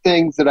 2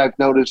 things that I've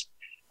noticed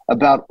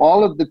about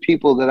all of the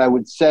people that I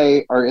would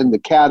say are in the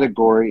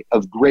category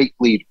of great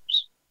leaders.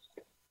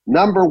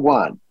 Number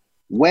 1,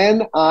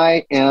 when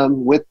I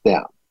am with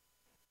them,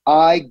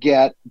 I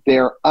get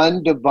their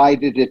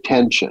undivided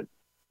attention.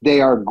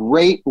 They are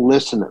great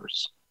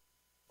listeners,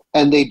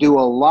 and they do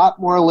a lot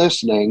more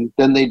listening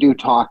than they do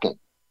talking.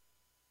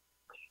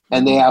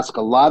 And they ask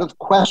a lot of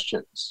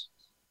questions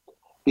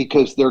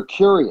because they're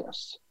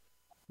curious.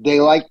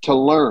 They like to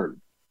learn.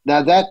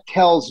 Now that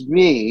tells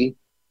me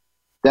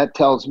that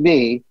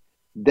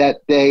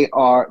they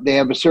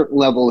have a certain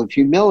level of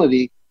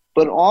humility,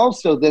 but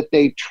also that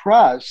they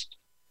trust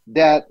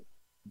that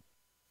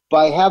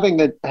by having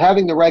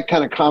the right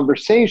kind of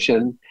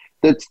conversation,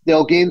 that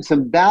they'll gain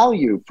some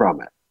value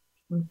from it.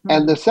 Mm-hmm.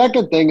 And the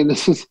second thing, and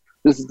this is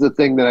the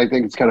thing that I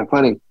think is kind of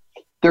funny,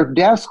 their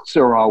desks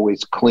are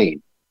always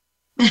clean.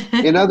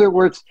 In other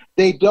words,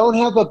 they don't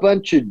have a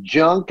bunch of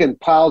junk and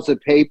piles of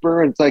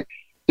paper. And it's like,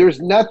 there's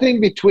nothing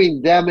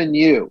between them and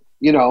you,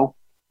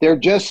 they're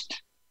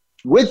just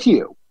with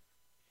you.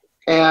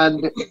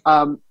 And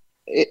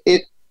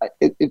it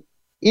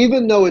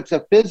even though it's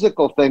a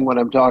physical thing, what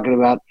I'm talking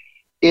about,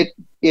 it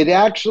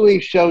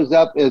actually shows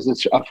up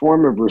as a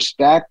form of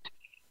respect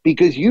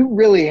because you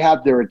really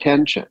have their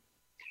attention.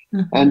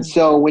 Mm-hmm. And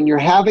so when you're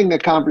having a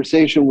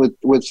conversation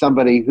with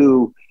somebody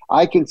who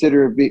I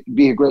consider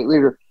be a great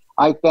leader,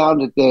 I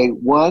found that they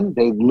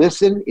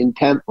listen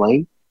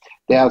intently,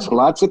 they ask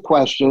lots of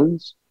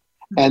questions,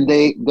 and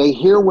they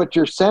hear what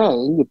you're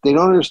saying. If they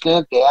don't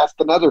understand, they ask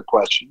another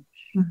question.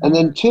 Mm-hmm. And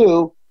then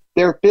 2,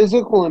 their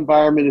physical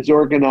environment is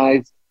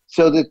organized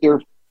so that they're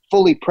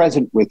fully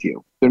present with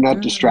you. They're not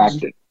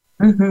distracted.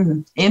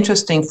 Mm-hmm.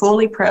 Interesting.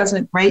 Fully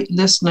present, great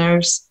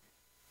listeners,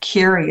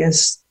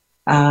 curious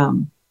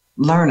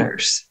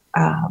learners.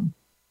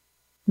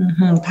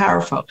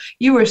 Powerful.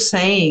 You were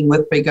saying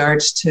with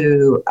regards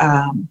to,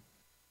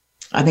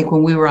 I think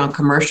when we were on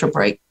commercial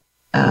break,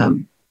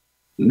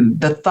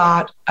 the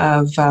thought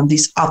of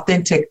these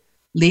authentic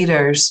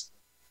leaders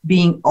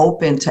being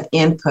open to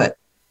input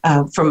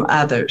from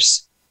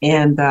others.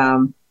 And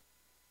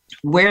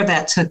where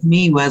that took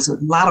me was a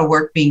lot of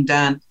work being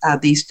done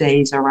these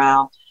days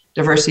around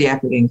diversity,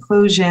 equity,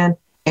 inclusion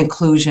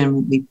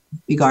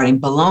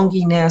regarding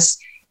belongingness.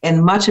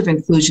 And much of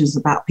inclusion is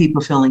about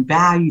people feeling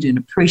valued and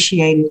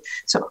appreciated.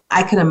 So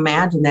I can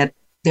imagine that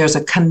there's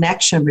a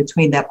connection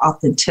between that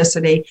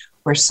authenticity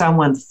where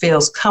someone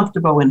feels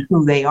comfortable in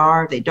who they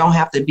are. They don't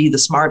have to be the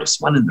smartest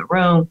one in the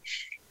room.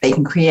 They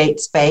can create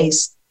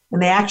space,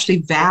 and they actually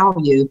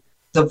value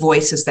the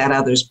voices that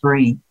others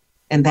bring.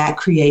 And that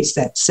creates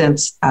that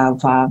sense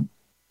of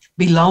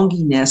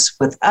belongingness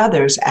with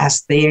others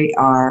as they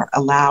are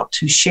allowed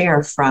to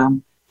share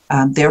from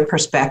their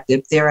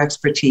perspective, their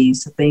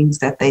expertise, the things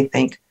that they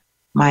think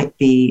might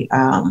be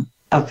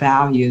of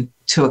value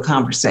to a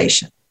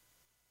conversation.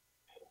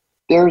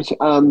 There's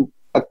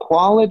a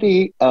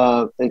quality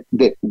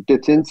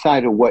that's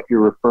inside of what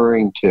you're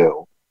referring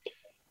to,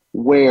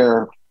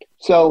 where,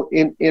 so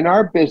in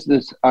our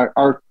business,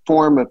 our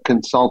form of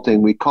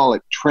consulting, we call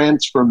it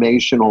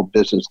transformational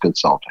business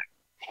consulting.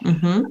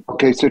 Mm-hmm.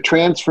 Okay, so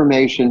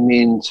transformation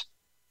means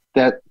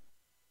that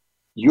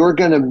you're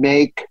going to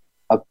make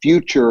a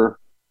future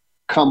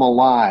come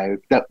alive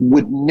that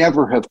would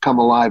never have come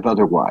alive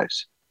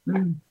otherwise.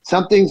 Mm.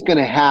 Something's going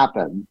to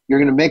happen. You're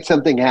going to make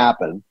something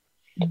happen.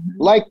 Mm-hmm.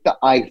 Like the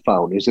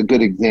iPhone is a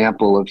good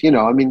example of,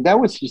 that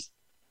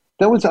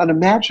was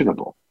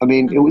unimaginable.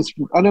 It was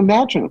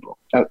unimaginable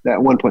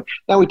at one point.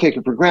 Now we take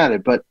it for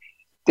granted, but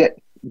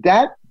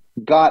that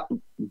got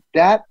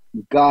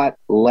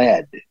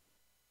led.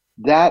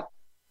 That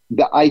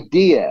the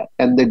idea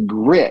and the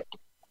grit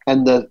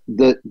and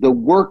the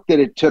work that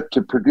it took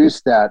to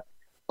produce that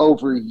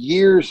over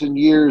years and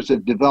years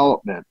of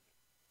development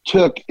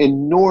took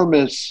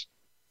enormous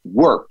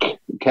work,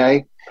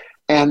 okay?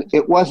 And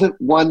it wasn't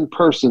one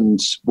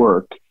person's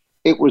work.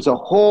 It was a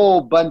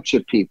whole bunch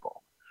of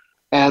people.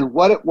 And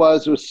what it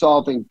was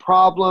solving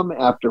problem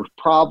after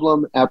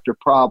problem after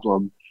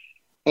problem.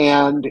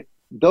 And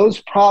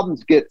those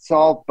problems get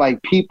solved by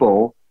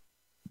people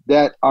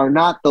that are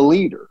not the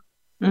leader.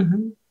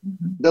 Mm-hmm.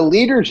 Mm-hmm. The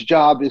leader's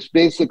job is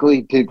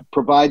basically to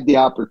provide the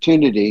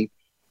opportunity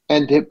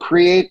and to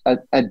create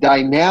a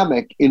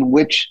dynamic in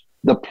which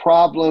the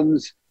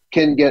problems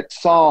can get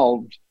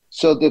solved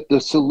so that the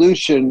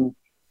solution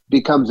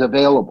becomes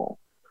available.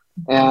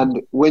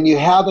 And when you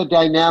have a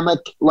dynamic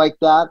like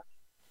that,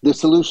 the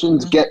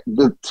solutions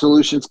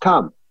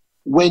come.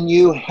 When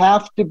you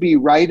have to be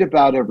right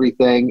about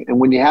everything and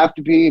when you have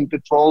to be in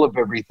control of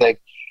everything,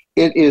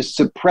 it is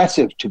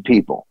suppressive to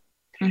people.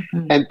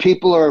 Mm-hmm. And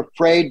people are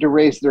afraid to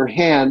raise their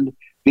hand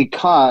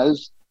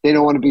because they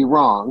don't want to be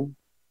wrong.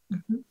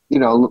 Mm-hmm.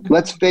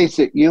 Let's face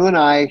it, you and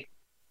I,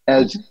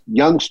 as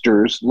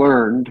youngsters,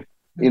 learned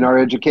in our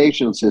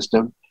education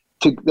system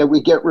that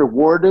we get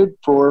rewarded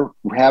for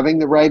having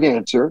the right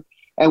answer,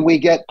 and we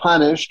get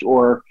punished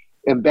or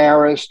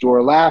embarrassed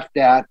or laughed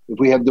at if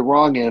we have the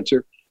wrong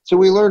answer. So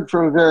we learned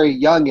from a very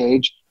young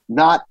age,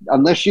 not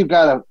unless you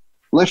got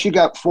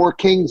 4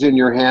 kings in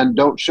your hand,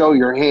 don't show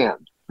your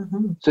hand.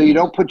 Mm-hmm. So you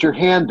don't put your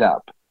hand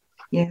up.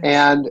 Yes.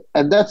 And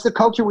that's the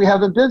culture we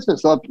have in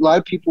business. A lot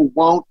of people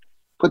won't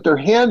put their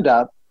hand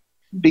up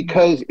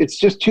because it's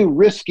just too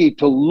risky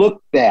to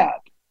look bad.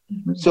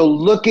 Mm-hmm. So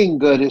looking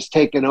good is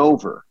taken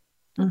over.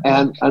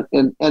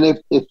 Mm-hmm. And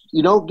if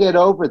you don't get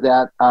over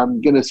that, I'm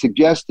going to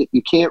suggest that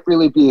you can't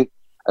really be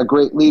a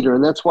great leader.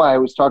 And that's why I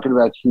was talking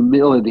about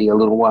humility a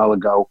little while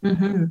ago,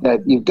 mm-hmm.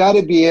 that you've got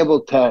to be able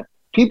to,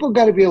 people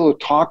got to be able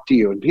to talk to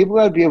you, and people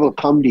got to be able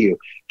to come to you.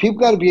 People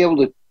got to be able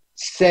to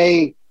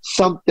say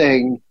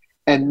something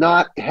and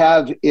not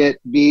have it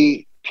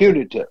be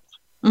punitive,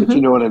 mm-hmm. if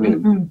you know what I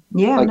mean. Mm-hmm.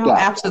 Yeah, like that.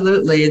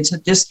 Absolutely. It's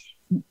just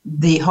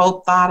the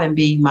whole thought and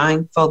being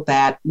mindful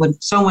that when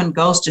someone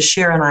goes to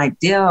share an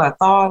idea, a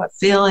thought, a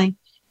feeling,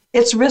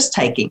 it's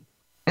risk-taking.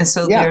 And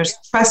so there's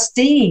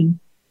trusting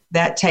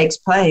that takes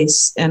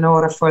place in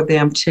order for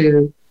them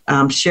to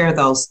share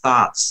those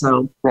thoughts.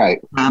 So, right.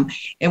 And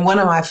one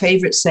of my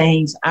favorite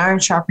sayings, iron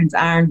sharpens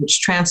iron,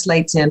 which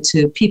translates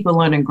into people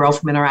learn and grow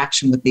from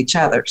interaction with each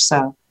other. So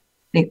I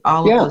think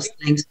all of those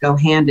things go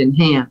hand in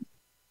hand.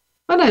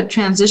 I'm going to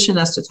transition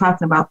us to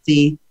talking about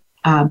the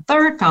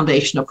third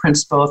foundational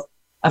principle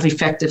of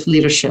effective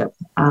leadership,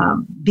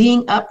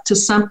 being up to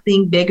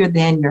something bigger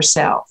than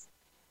yourself.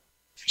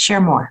 Share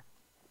more.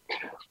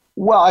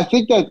 Well, I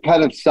think that's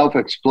kind of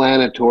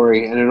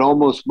self-explanatory, and it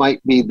almost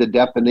might be the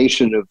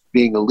definition of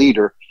being a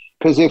leader.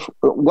 Because if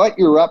what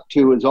you're up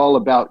to is all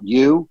about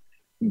you,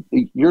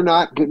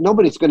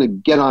 nobody's going to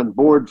get on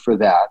board for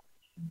that.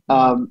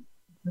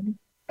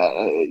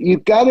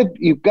 You've got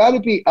to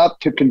be up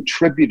to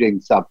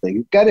contributing something.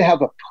 You've got to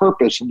have a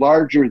purpose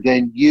larger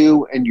than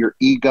you and your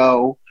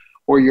ego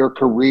or your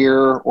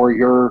career or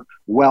your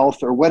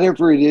wealth or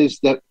whatever it is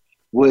that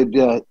would,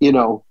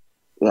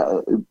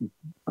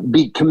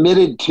 be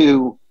committed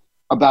to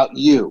about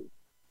you.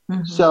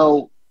 Mm-hmm.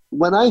 So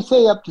when I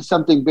say up to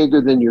something bigger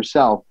than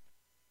yourself,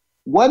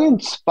 what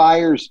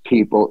inspires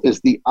people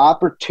is the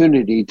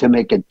opportunity to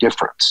make a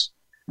difference,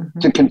 mm-hmm.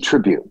 to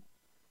contribute.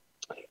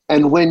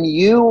 And when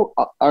you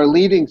are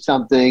leading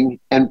something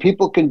and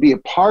people can be a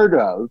part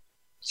of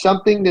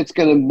something that's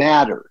going to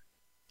matter,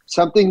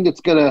 something that's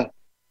going to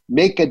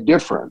make a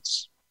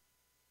difference,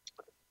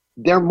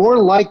 they're more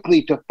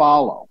likely to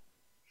follow.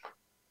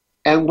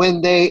 And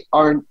when they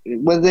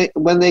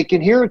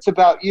can hear it's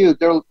about you,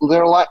 they're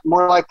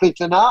more likely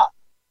to not.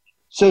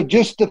 So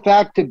just the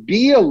fact to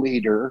be a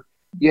leader,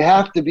 you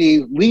have to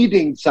be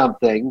leading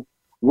something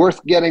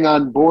worth getting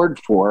on board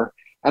for.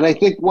 And I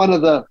think one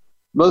of the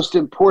most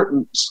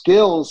important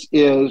skills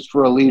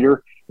for a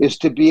leader is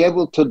to be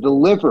able to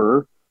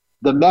deliver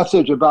the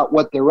message about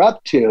what they're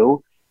up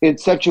to in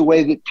such a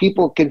way that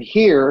people can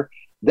hear,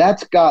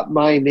 that's got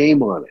my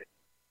name on it.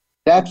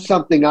 That's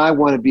something I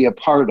want to be a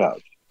part of.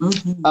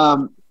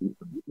 Mm-hmm.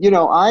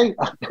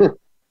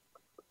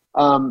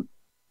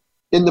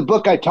 In the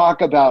book I talk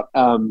about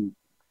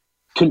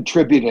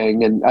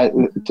contributing. And I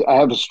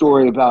have a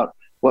story about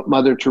what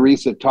Mother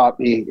Teresa taught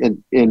me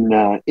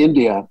in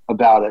India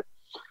about it.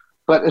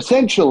 But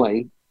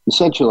essentially,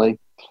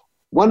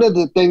 one of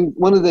the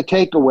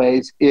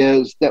takeaways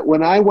is that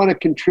when I want to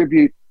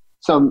contribute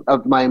some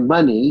of my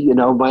money,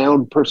 my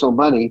own personal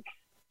money,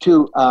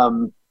 to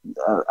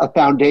a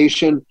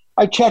foundation,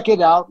 I check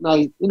it out and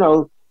I,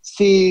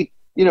 see,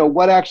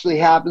 what actually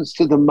happens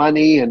to the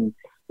money and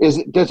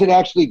does it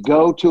actually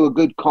go to a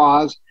good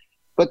cause?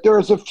 But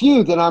there's a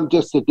few that I'm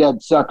just a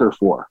dead sucker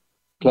for.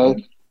 Okay.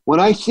 Mm-hmm. When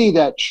I see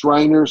that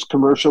Shriners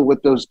commercial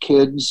with those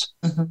kids,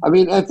 mm-hmm. I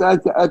mean, at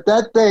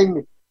that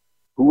thing,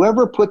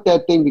 whoever put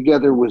that thing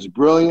together was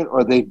brilliant,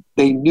 or they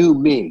knew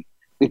me,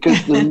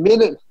 because the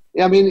minute,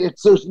 I mean,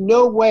 there's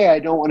no way I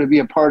don't want to be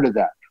a part of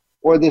that.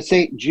 Or the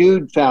St.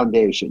 Jude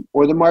Foundation,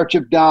 or the March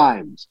of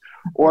Dimes,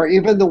 or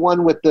even the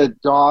one with the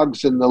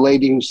dogs and the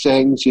lady who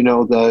sings,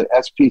 the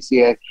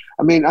SPCA.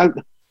 I mean,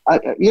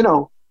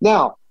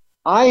 now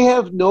I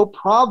have no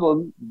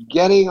problem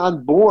getting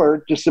on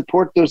board to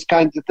support those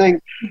kinds of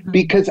things, mm-hmm.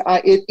 because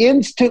it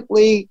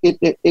instantly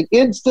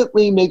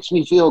makes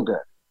me feel good.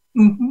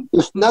 Mm-hmm.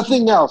 If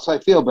nothing else, I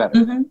feel better.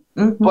 Mm-hmm.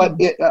 Mm-hmm. But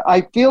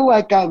I feel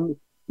like I'm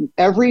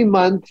every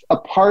month a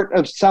part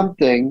of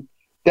something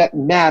that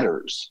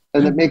matters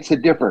and that makes a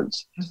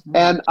difference. Mm-hmm.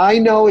 And I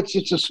know it's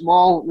just a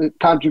small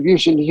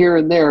contribution here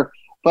and there,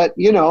 but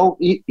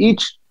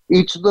each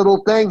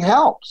little thing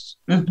helps.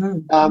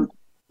 Mm-hmm.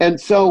 And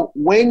so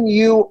when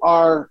you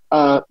are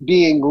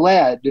being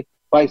led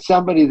by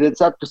somebody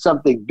that's up to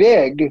something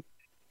big,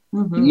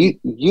 mm-hmm.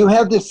 you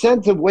have this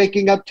sense of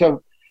waking up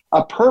to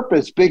a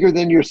purpose bigger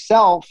than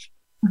yourself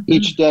mm-hmm.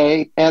 each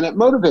day, and it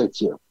motivates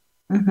you.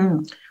 Mm-hmm.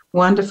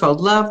 Wonderful.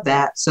 Love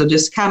that. So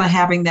just kind of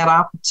having that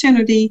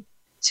opportunity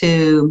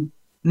to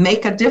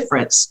make a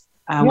difference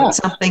with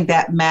something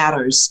that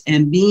matters,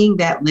 and being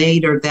that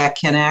leader that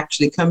can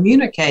actually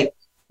communicate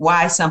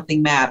why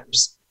something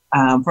matters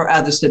for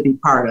others to be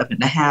part of,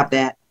 and to have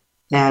that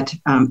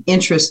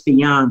interest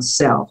beyond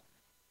self.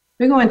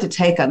 We're going to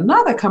take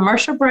another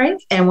commercial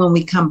break, and when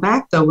we come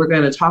back, though, we're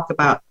going to talk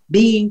about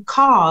being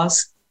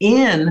cause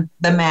in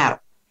the matter.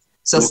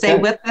 So Stay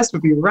with us.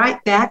 We'll be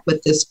right back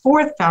with this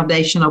fourth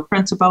foundational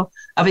principle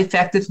of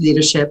effective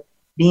leadership,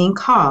 being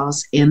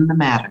cause in the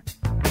matter.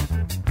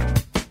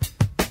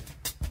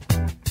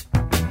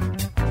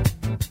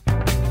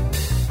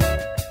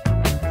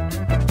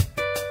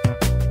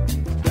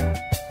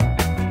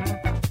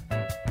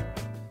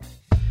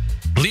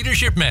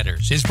 Leadership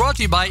Matters is brought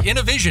to you by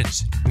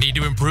Innovisions. Need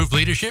to improve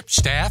leadership,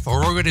 staff,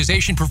 or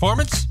organization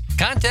performance?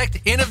 Contact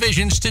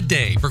Innovisions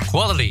today for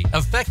quality,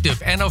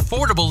 effective, and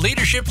affordable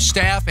leadership,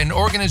 staff, and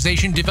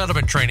organization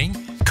development training,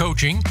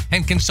 coaching,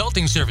 and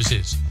consulting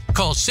services.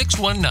 Call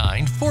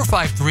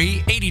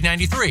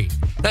 619-453-8093.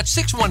 That's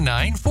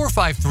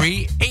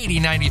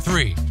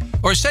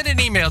 619-453-8093. Or send an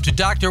email to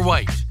Dr.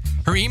 White.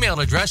 Her email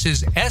address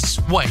is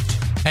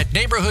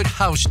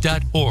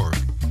swhite@neighborhoodhouse.org.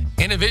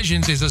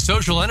 Innovisions is a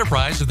social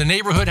enterprise of the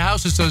Neighborhood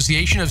House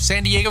Association of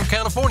San Diego,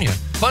 California.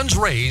 Funds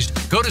raised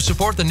go to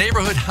support the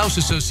Neighborhood House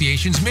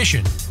Association's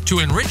mission to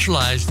enrich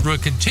lives through a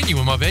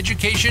continuum of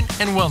education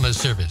and wellness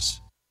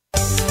service.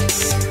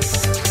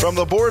 From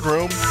the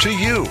boardroom to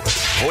you,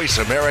 Voice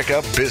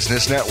America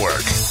Business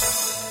Network.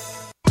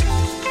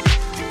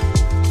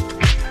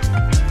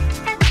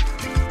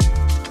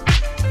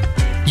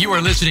 You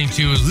are listening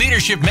to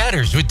Leadership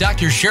Matters with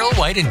Dr. Sheryl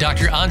White and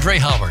Dr. Andre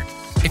Howard.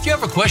 If you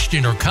have a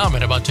question or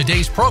comment about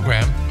today's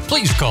program,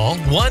 please call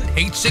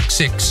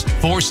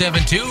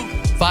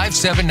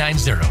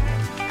 1-866-472-5790.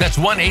 That's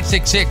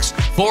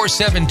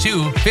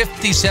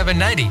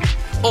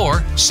 1-866-472-5790.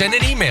 Or send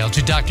an email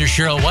to Dr.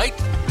 Sheryl White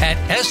at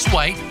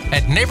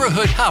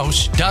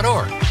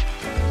swhite@neighborhoodhouse.org.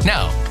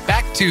 Now,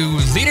 back to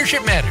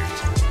Leadership Matters.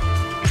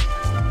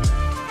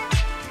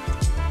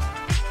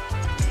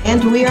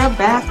 And we are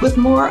back with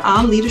more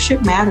on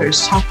Leadership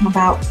Matters, talking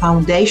about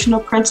foundational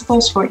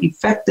principles for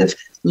effective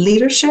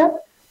leadership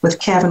with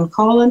Kevin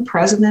Cullen,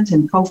 president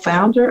and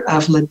co-founder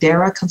of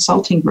Leadera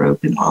Consulting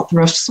Group and author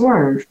of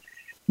Swerve,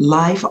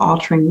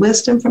 Life-Altering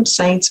Wisdom from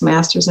Saints,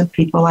 Masters, and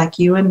People Like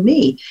You and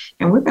Me.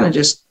 And we're going to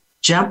just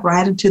jump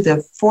right into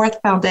the fourth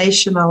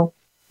foundational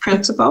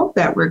principle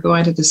that we're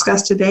going to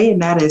discuss today,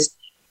 and that is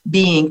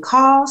being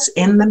cause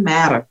in the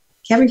matter.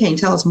 Kevin, can you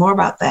tell us more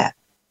about that?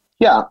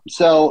 Yeah.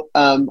 So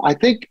I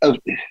think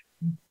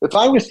if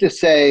I was to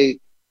say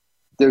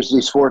there's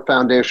these four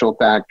foundational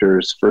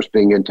factors, first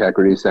being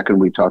integrity, second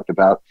we talked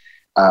about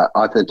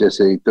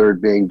authenticity,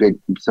 third being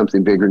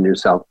something bigger than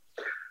yourself.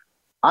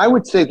 I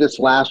would say this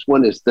last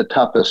one is the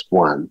toughest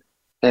one.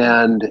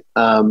 And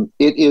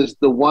it is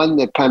the one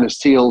that kind of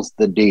seals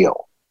the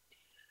deal.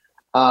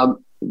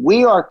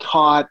 We are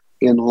taught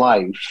in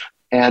life,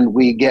 and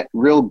we get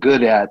real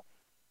good at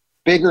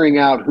figuring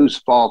out whose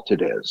fault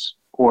it is,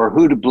 or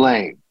who to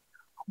blame,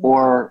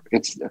 or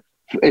it's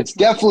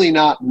definitely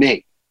not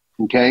me.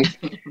 Okay.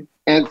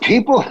 And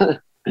people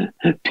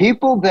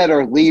that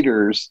are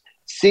leaders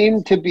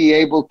seem to be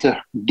able to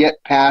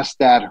get past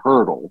that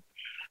hurdle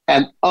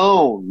and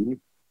own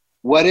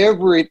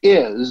whatever it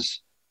is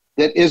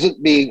that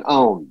isn't being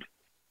owned.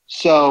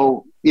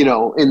 So, you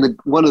know, in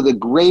one of the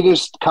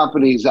greatest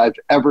companies I've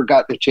ever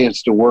gotten a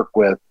chance to work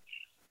with,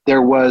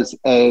 there was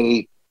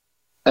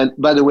and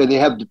by the way, they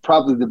have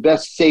probably the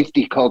best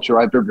safety culture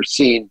I've ever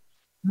seen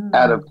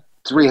out of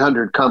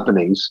 300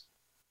 companies.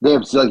 They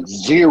have like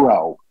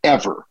zero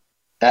ever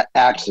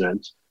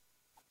accidents.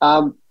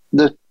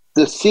 The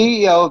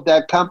CEO of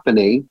that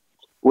company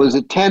was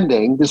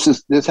attending,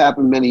 this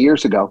happened many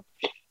years ago,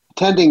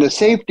 attending a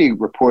safety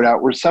report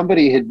out where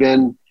somebody had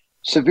been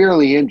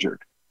severely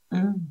injured.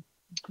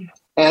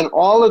 And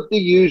all of the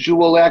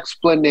usual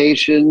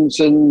explanations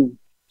and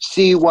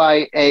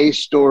CYA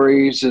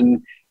stories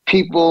and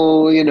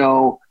people, you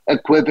know,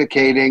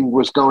 equivocating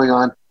was going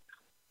on.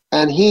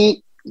 And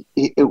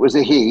it was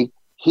a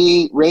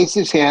he raised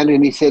his hand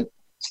and he said,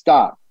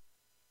 "Stop.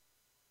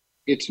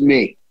 It's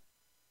me."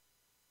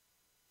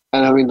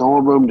 And I mean, the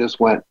whole room just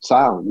went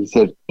silent. He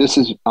said, "This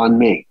is on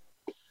me.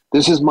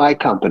 This is my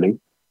company.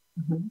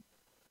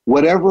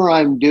 Whatever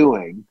I'm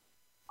doing,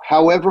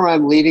 however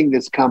I'm leading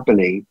this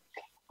company,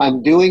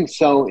 I'm doing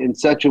so in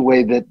such a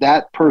way that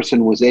that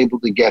person was able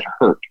to get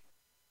hurt.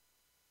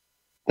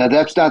 Now,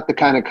 that's not the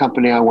kind of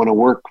company I want to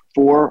work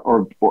for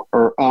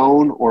or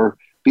own or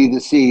be the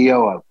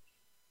CEO of.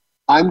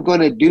 I'm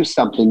going to do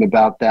something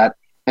about that.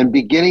 And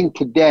beginning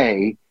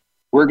today,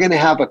 we're going to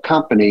have a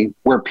company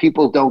where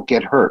people don't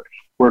get hurt,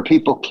 where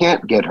people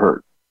can't get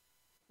hurt,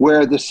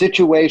 where the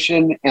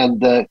situation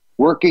and the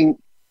working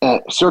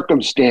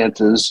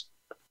circumstances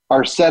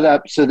are set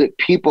up so that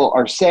people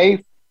are safe.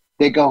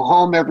 They go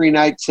home every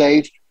night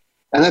safe,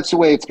 and that's the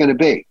way it's going to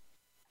be."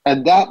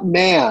 And that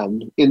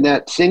man, in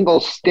that single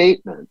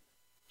statement,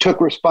 took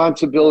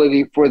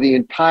responsibility for the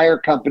entire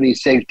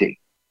company's safety.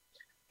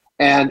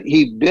 And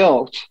he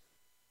built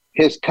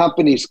his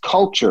company's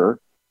culture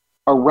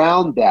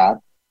around that.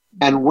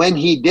 And when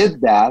he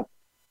did that,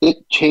 it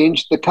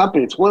changed the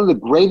company. It's one of the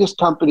greatest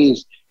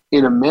companies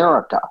in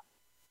America.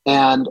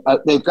 And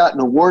they've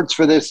gotten awards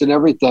for this and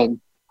everything.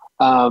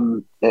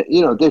 You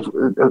know,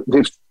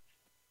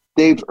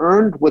 they've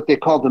earned what they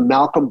call the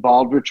Malcolm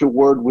Baldrige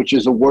Award, which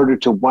is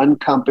awarded to one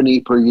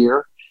company per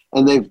year.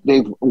 And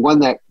they've won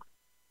that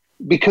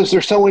because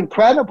they're so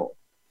incredible.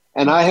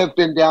 And I have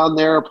been down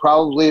there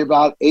probably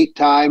about 8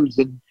 times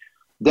and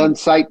done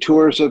site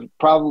tours of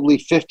probably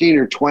 15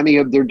 or 20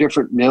 of their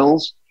different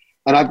mills.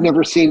 And I've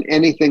never seen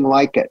anything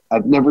like it.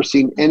 I've never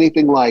seen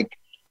anything like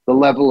the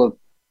level of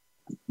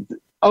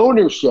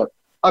ownership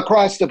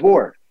across the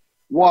board.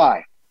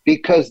 Why?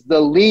 Because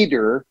the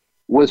leader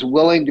was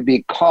willing to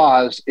be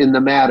cause in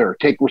the matter,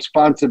 take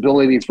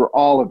responsibility for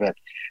all of it.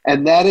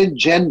 And that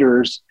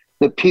engenders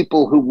the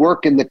people who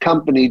work in the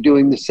company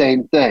doing the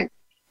same thing.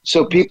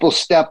 So people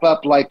step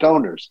up like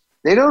owners.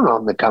 They don't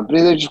own the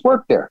company, they just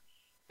work there.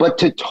 But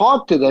to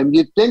talk to them,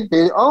 you'd think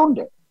they owned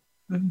it.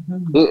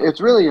 It's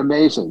really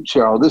amazing,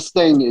 Sheryl. This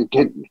thing it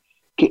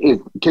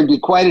can be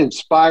quite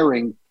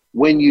inspiring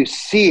when you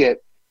see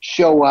it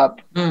show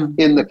up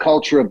in the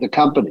culture of the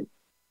company.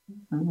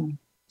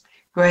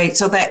 Great.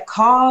 So that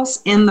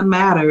cause in the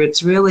matter,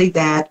 it's really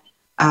that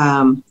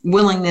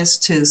willingness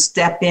to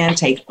step in,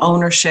 take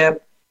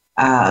ownership,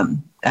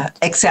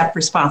 accept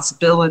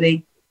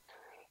responsibility.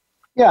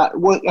 Yeah.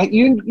 Well,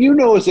 you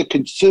know, as a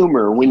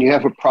consumer, when you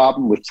have a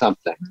problem with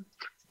something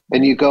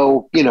and you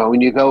go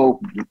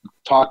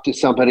talk to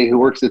somebody who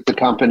works at the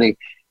company,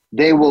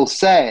 they will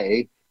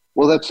say,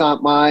 "Well, that's not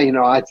I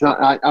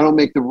don't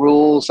make the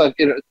rules."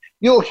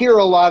 You'll hear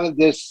a lot of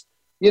this,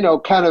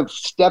 kind of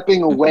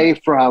stepping away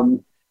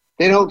from.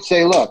 They don't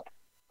say, "Look,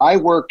 I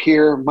work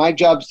here. My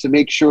job is to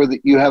make sure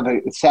that you have a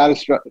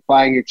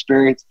satisfying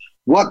experience.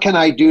 What can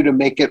I do to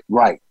make it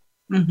right?"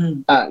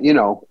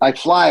 I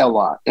fly a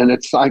lot, and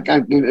it's like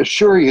I can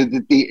assure you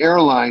that the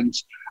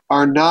airlines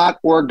are not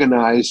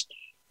organized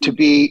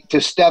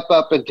to step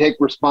up and take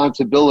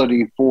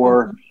responsibility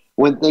for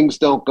when things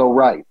don't go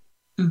right.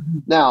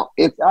 Now,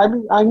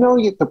 I know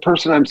the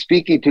person I'm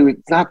speaking to,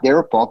 it's not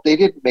their fault. They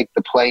didn't make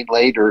the plane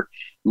late or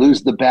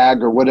lose the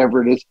bag or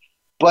whatever it is.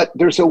 But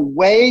there's a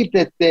way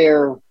that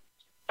they're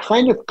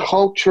kind of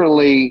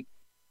culturally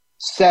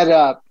set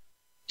up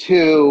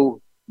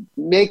to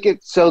make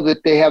it so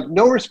that they have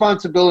no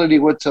responsibility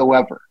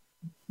whatsoever.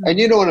 And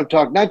you know what I'm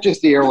talking, not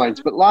just the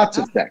airlines, but lots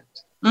of things.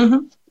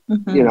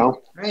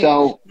 Great.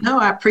 So. No,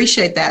 I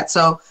appreciate that.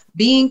 So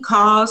being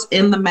cause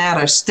in the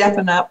matter,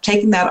 stepping up,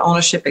 taking that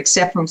ownership,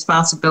 accepting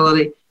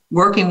responsibility,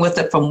 working with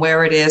it from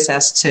where it is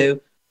as to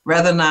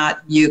whether or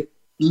not you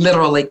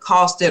literally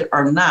caused it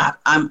or not.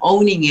 I'm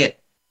owning it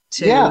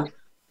to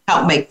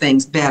help make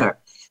things better.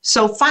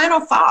 So final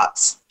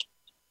thoughts.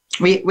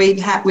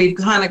 We've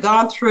kind of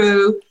gone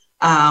through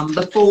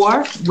the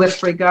 4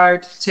 with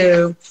regard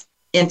to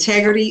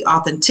integrity,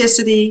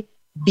 authenticity,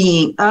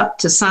 being up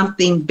to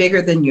something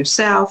bigger than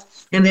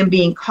yourself, and then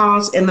being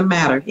cause in the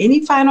matter.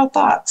 Any final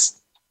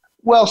thoughts?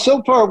 Well,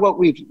 so far what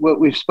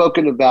we've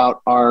spoken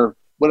about are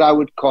what I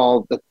would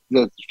call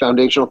the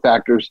foundational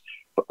factors.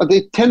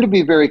 They tend to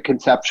be very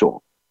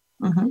conceptual.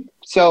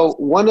 So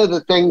one of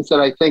the things that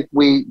I think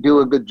we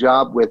do a good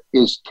job with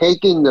is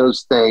taking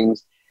those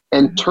things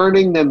and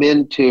turning them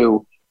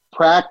into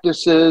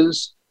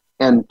practices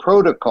and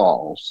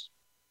protocols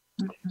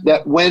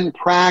that when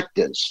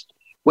practiced,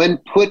 when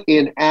put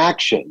in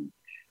action,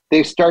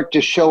 they start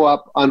to show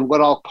up on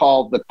what I'll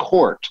call the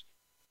court,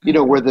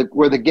 where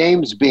the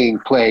game's being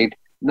played,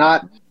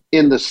 not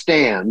in the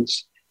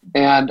stands.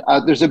 And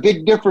there's a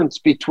big difference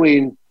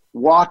between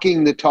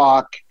walking the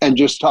talk and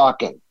just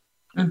talking.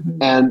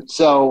 And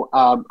so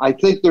I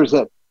think there's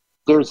a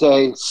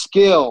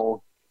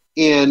skill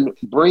in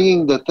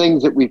bringing the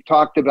things that we've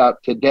talked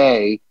about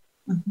today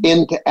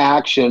into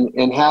action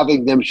and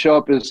having them show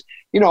up as,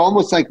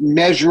 almost like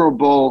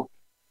measurable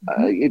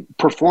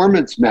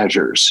performance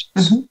measures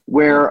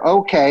where,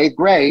 okay,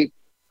 great.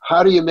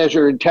 How do you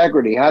measure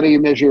integrity? How do you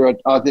measure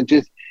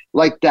authenticity?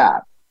 Like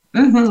that.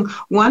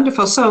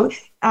 Wonderful. So,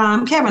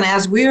 Kevin,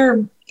 as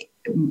we're,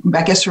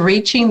 I guess,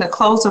 reaching the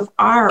close of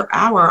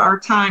our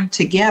time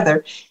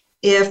together,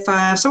 if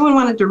someone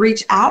wanted to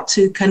reach out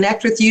to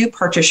connect with you,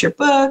 purchase your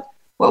book,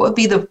 what would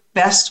be the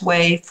best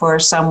way for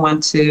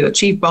someone to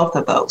achieve both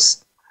of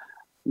those?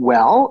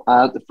 Well,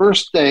 the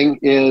first thing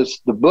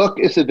is the book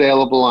is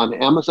available on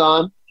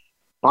Amazon,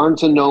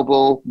 Barnes &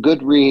 Noble,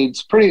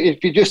 Goodreads.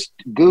 If you just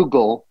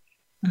Google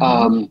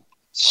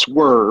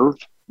Swerve,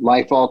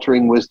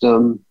 Life-Altering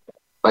Wisdom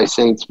by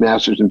Saints,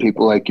 Masters, and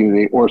People Like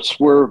You, or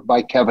Swerve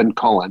by Kevin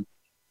Cullen,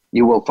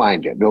 you will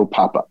find it. It'll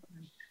pop up,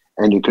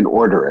 and you can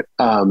order it.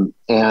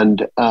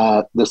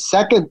 The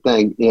second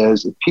thing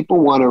is, if people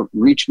want to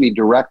reach me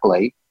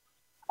directly,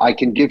 I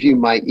can give you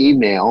my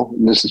email,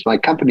 and this is my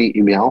company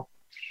email.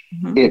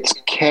 It's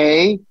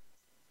K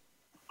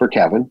for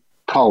Kevin,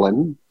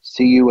 Cullen,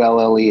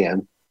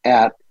 Cullen,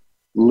 at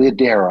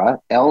Leadera,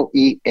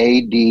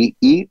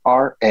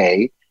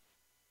 Leadera,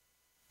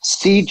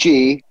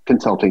 CG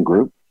Consulting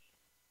Group,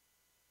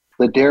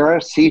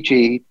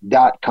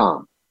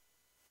 LeaderaCG.com.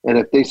 And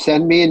if they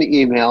send me an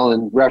email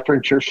and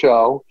reference your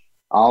show,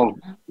 I'll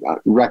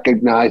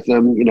recognize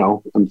them.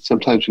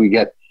 Sometimes we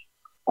get,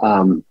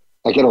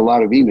 I get a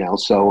lot of emails,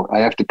 so I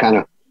have to kind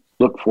of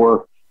look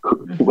for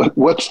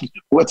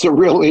what's a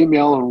real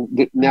email.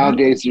 And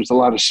nowadays there's a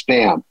lot of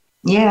spam.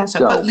 Yeah,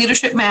 so put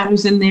Leadership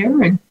Matters in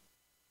there, and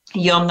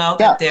you'll know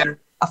that they're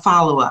a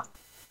follow-up.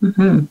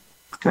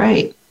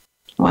 Great.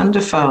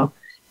 Wonderful.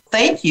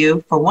 Thank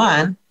you, for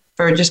one,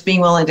 for just being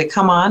willing to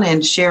come on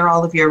and share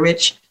all of your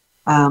rich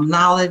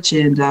knowledge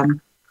and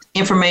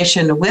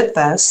information with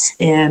us.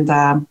 And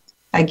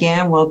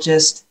again, we'll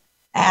just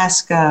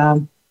ask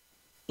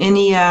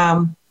any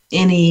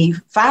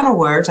final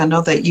words. I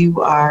know that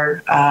you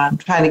are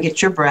trying to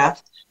get your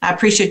breath. I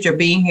appreciate your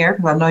being here,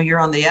 because I know you're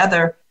on the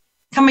other,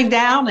 coming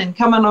down and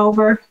coming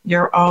over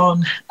your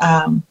own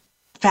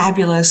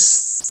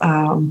fabulous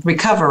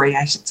recovery,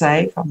 I should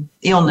say, from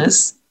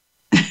illness.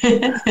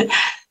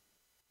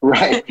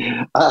 Right.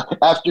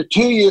 After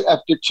 2 years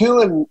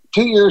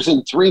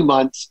and 3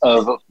 months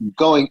of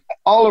going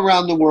all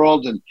around the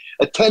world and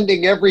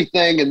attending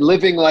everything and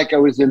living like I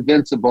was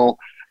invincible,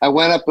 I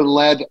went up and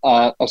led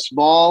a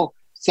small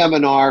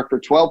seminar for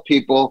 12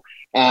 people.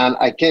 And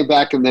I came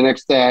back, and the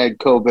next day I had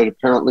COVID.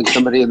 Apparently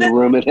somebody in the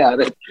room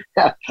had it.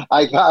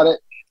 I got it.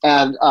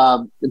 And,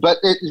 but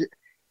it,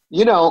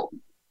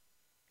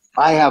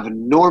 I have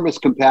enormous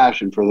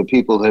compassion for the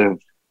people that have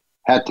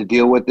had to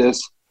deal with this.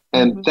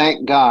 And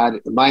thank God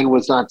mine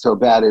was not so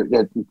bad.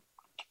 It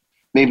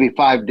maybe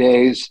 5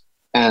 days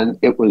and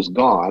it was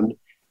gone.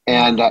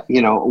 And,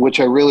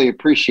 which I really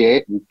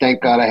appreciate. And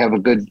thank God I have a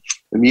good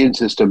immune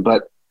system,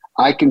 but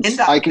I can see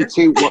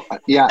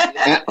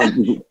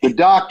the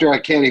doctor, I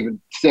can't even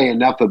say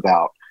enough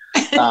about.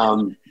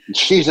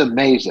 She's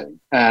amazing.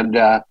 And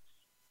I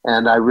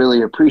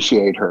really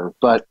appreciate her.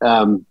 But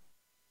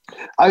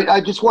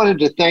I just wanted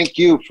to thank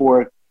you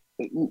for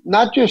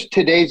not just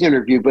today's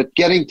interview, but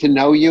getting to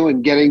know you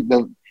and getting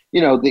the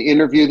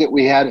interview that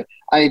we had.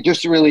 I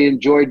just really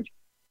enjoyed,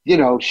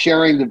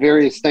 sharing the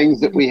various things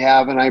that we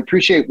have. And I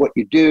appreciate what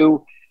you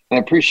do. And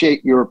I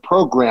appreciate your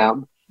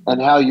program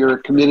and how you're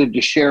committed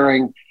to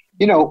sharing,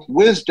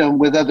 wisdom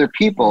with other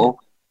people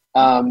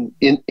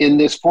in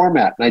this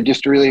format. And I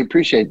just really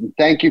appreciate it. And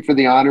thank you for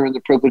the honor and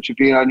the privilege of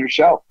being on your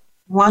show.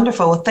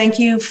 Wonderful. Well, thank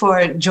you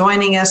for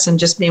joining us and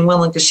just being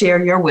willing to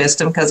share your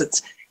wisdom, because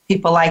it's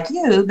people like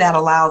you that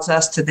allows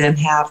us to then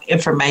have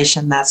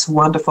information that's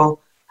wonderful,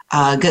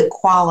 good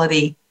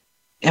quality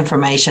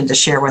information to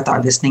share with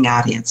our listening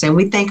audience. And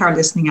we thank our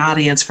listening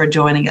audience for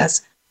joining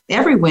us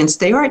every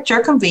Wednesday or at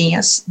your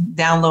convenience,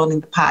 downloading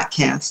the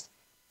podcast,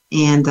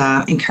 and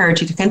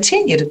encourage you to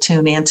continue to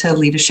tune in to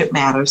Leadership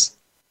Matters,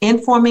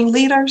 informing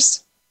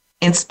leaders,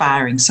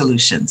 inspiring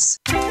solutions.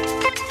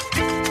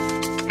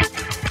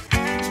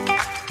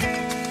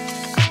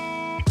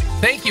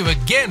 Thank you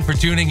again for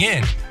tuning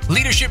in.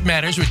 Leadership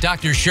Matters with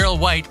Dr. Sheryl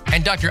White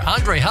and Dr.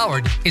 Andre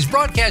Howard is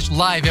broadcast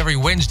live every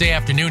Wednesday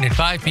afternoon at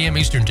 5 p.m.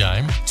 Eastern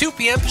Time, 2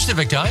 p.m.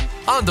 Pacific Time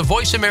on the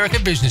Voice America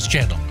Business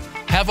Channel.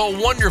 Have a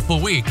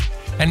wonderful week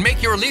and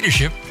make your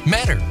leadership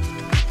matter.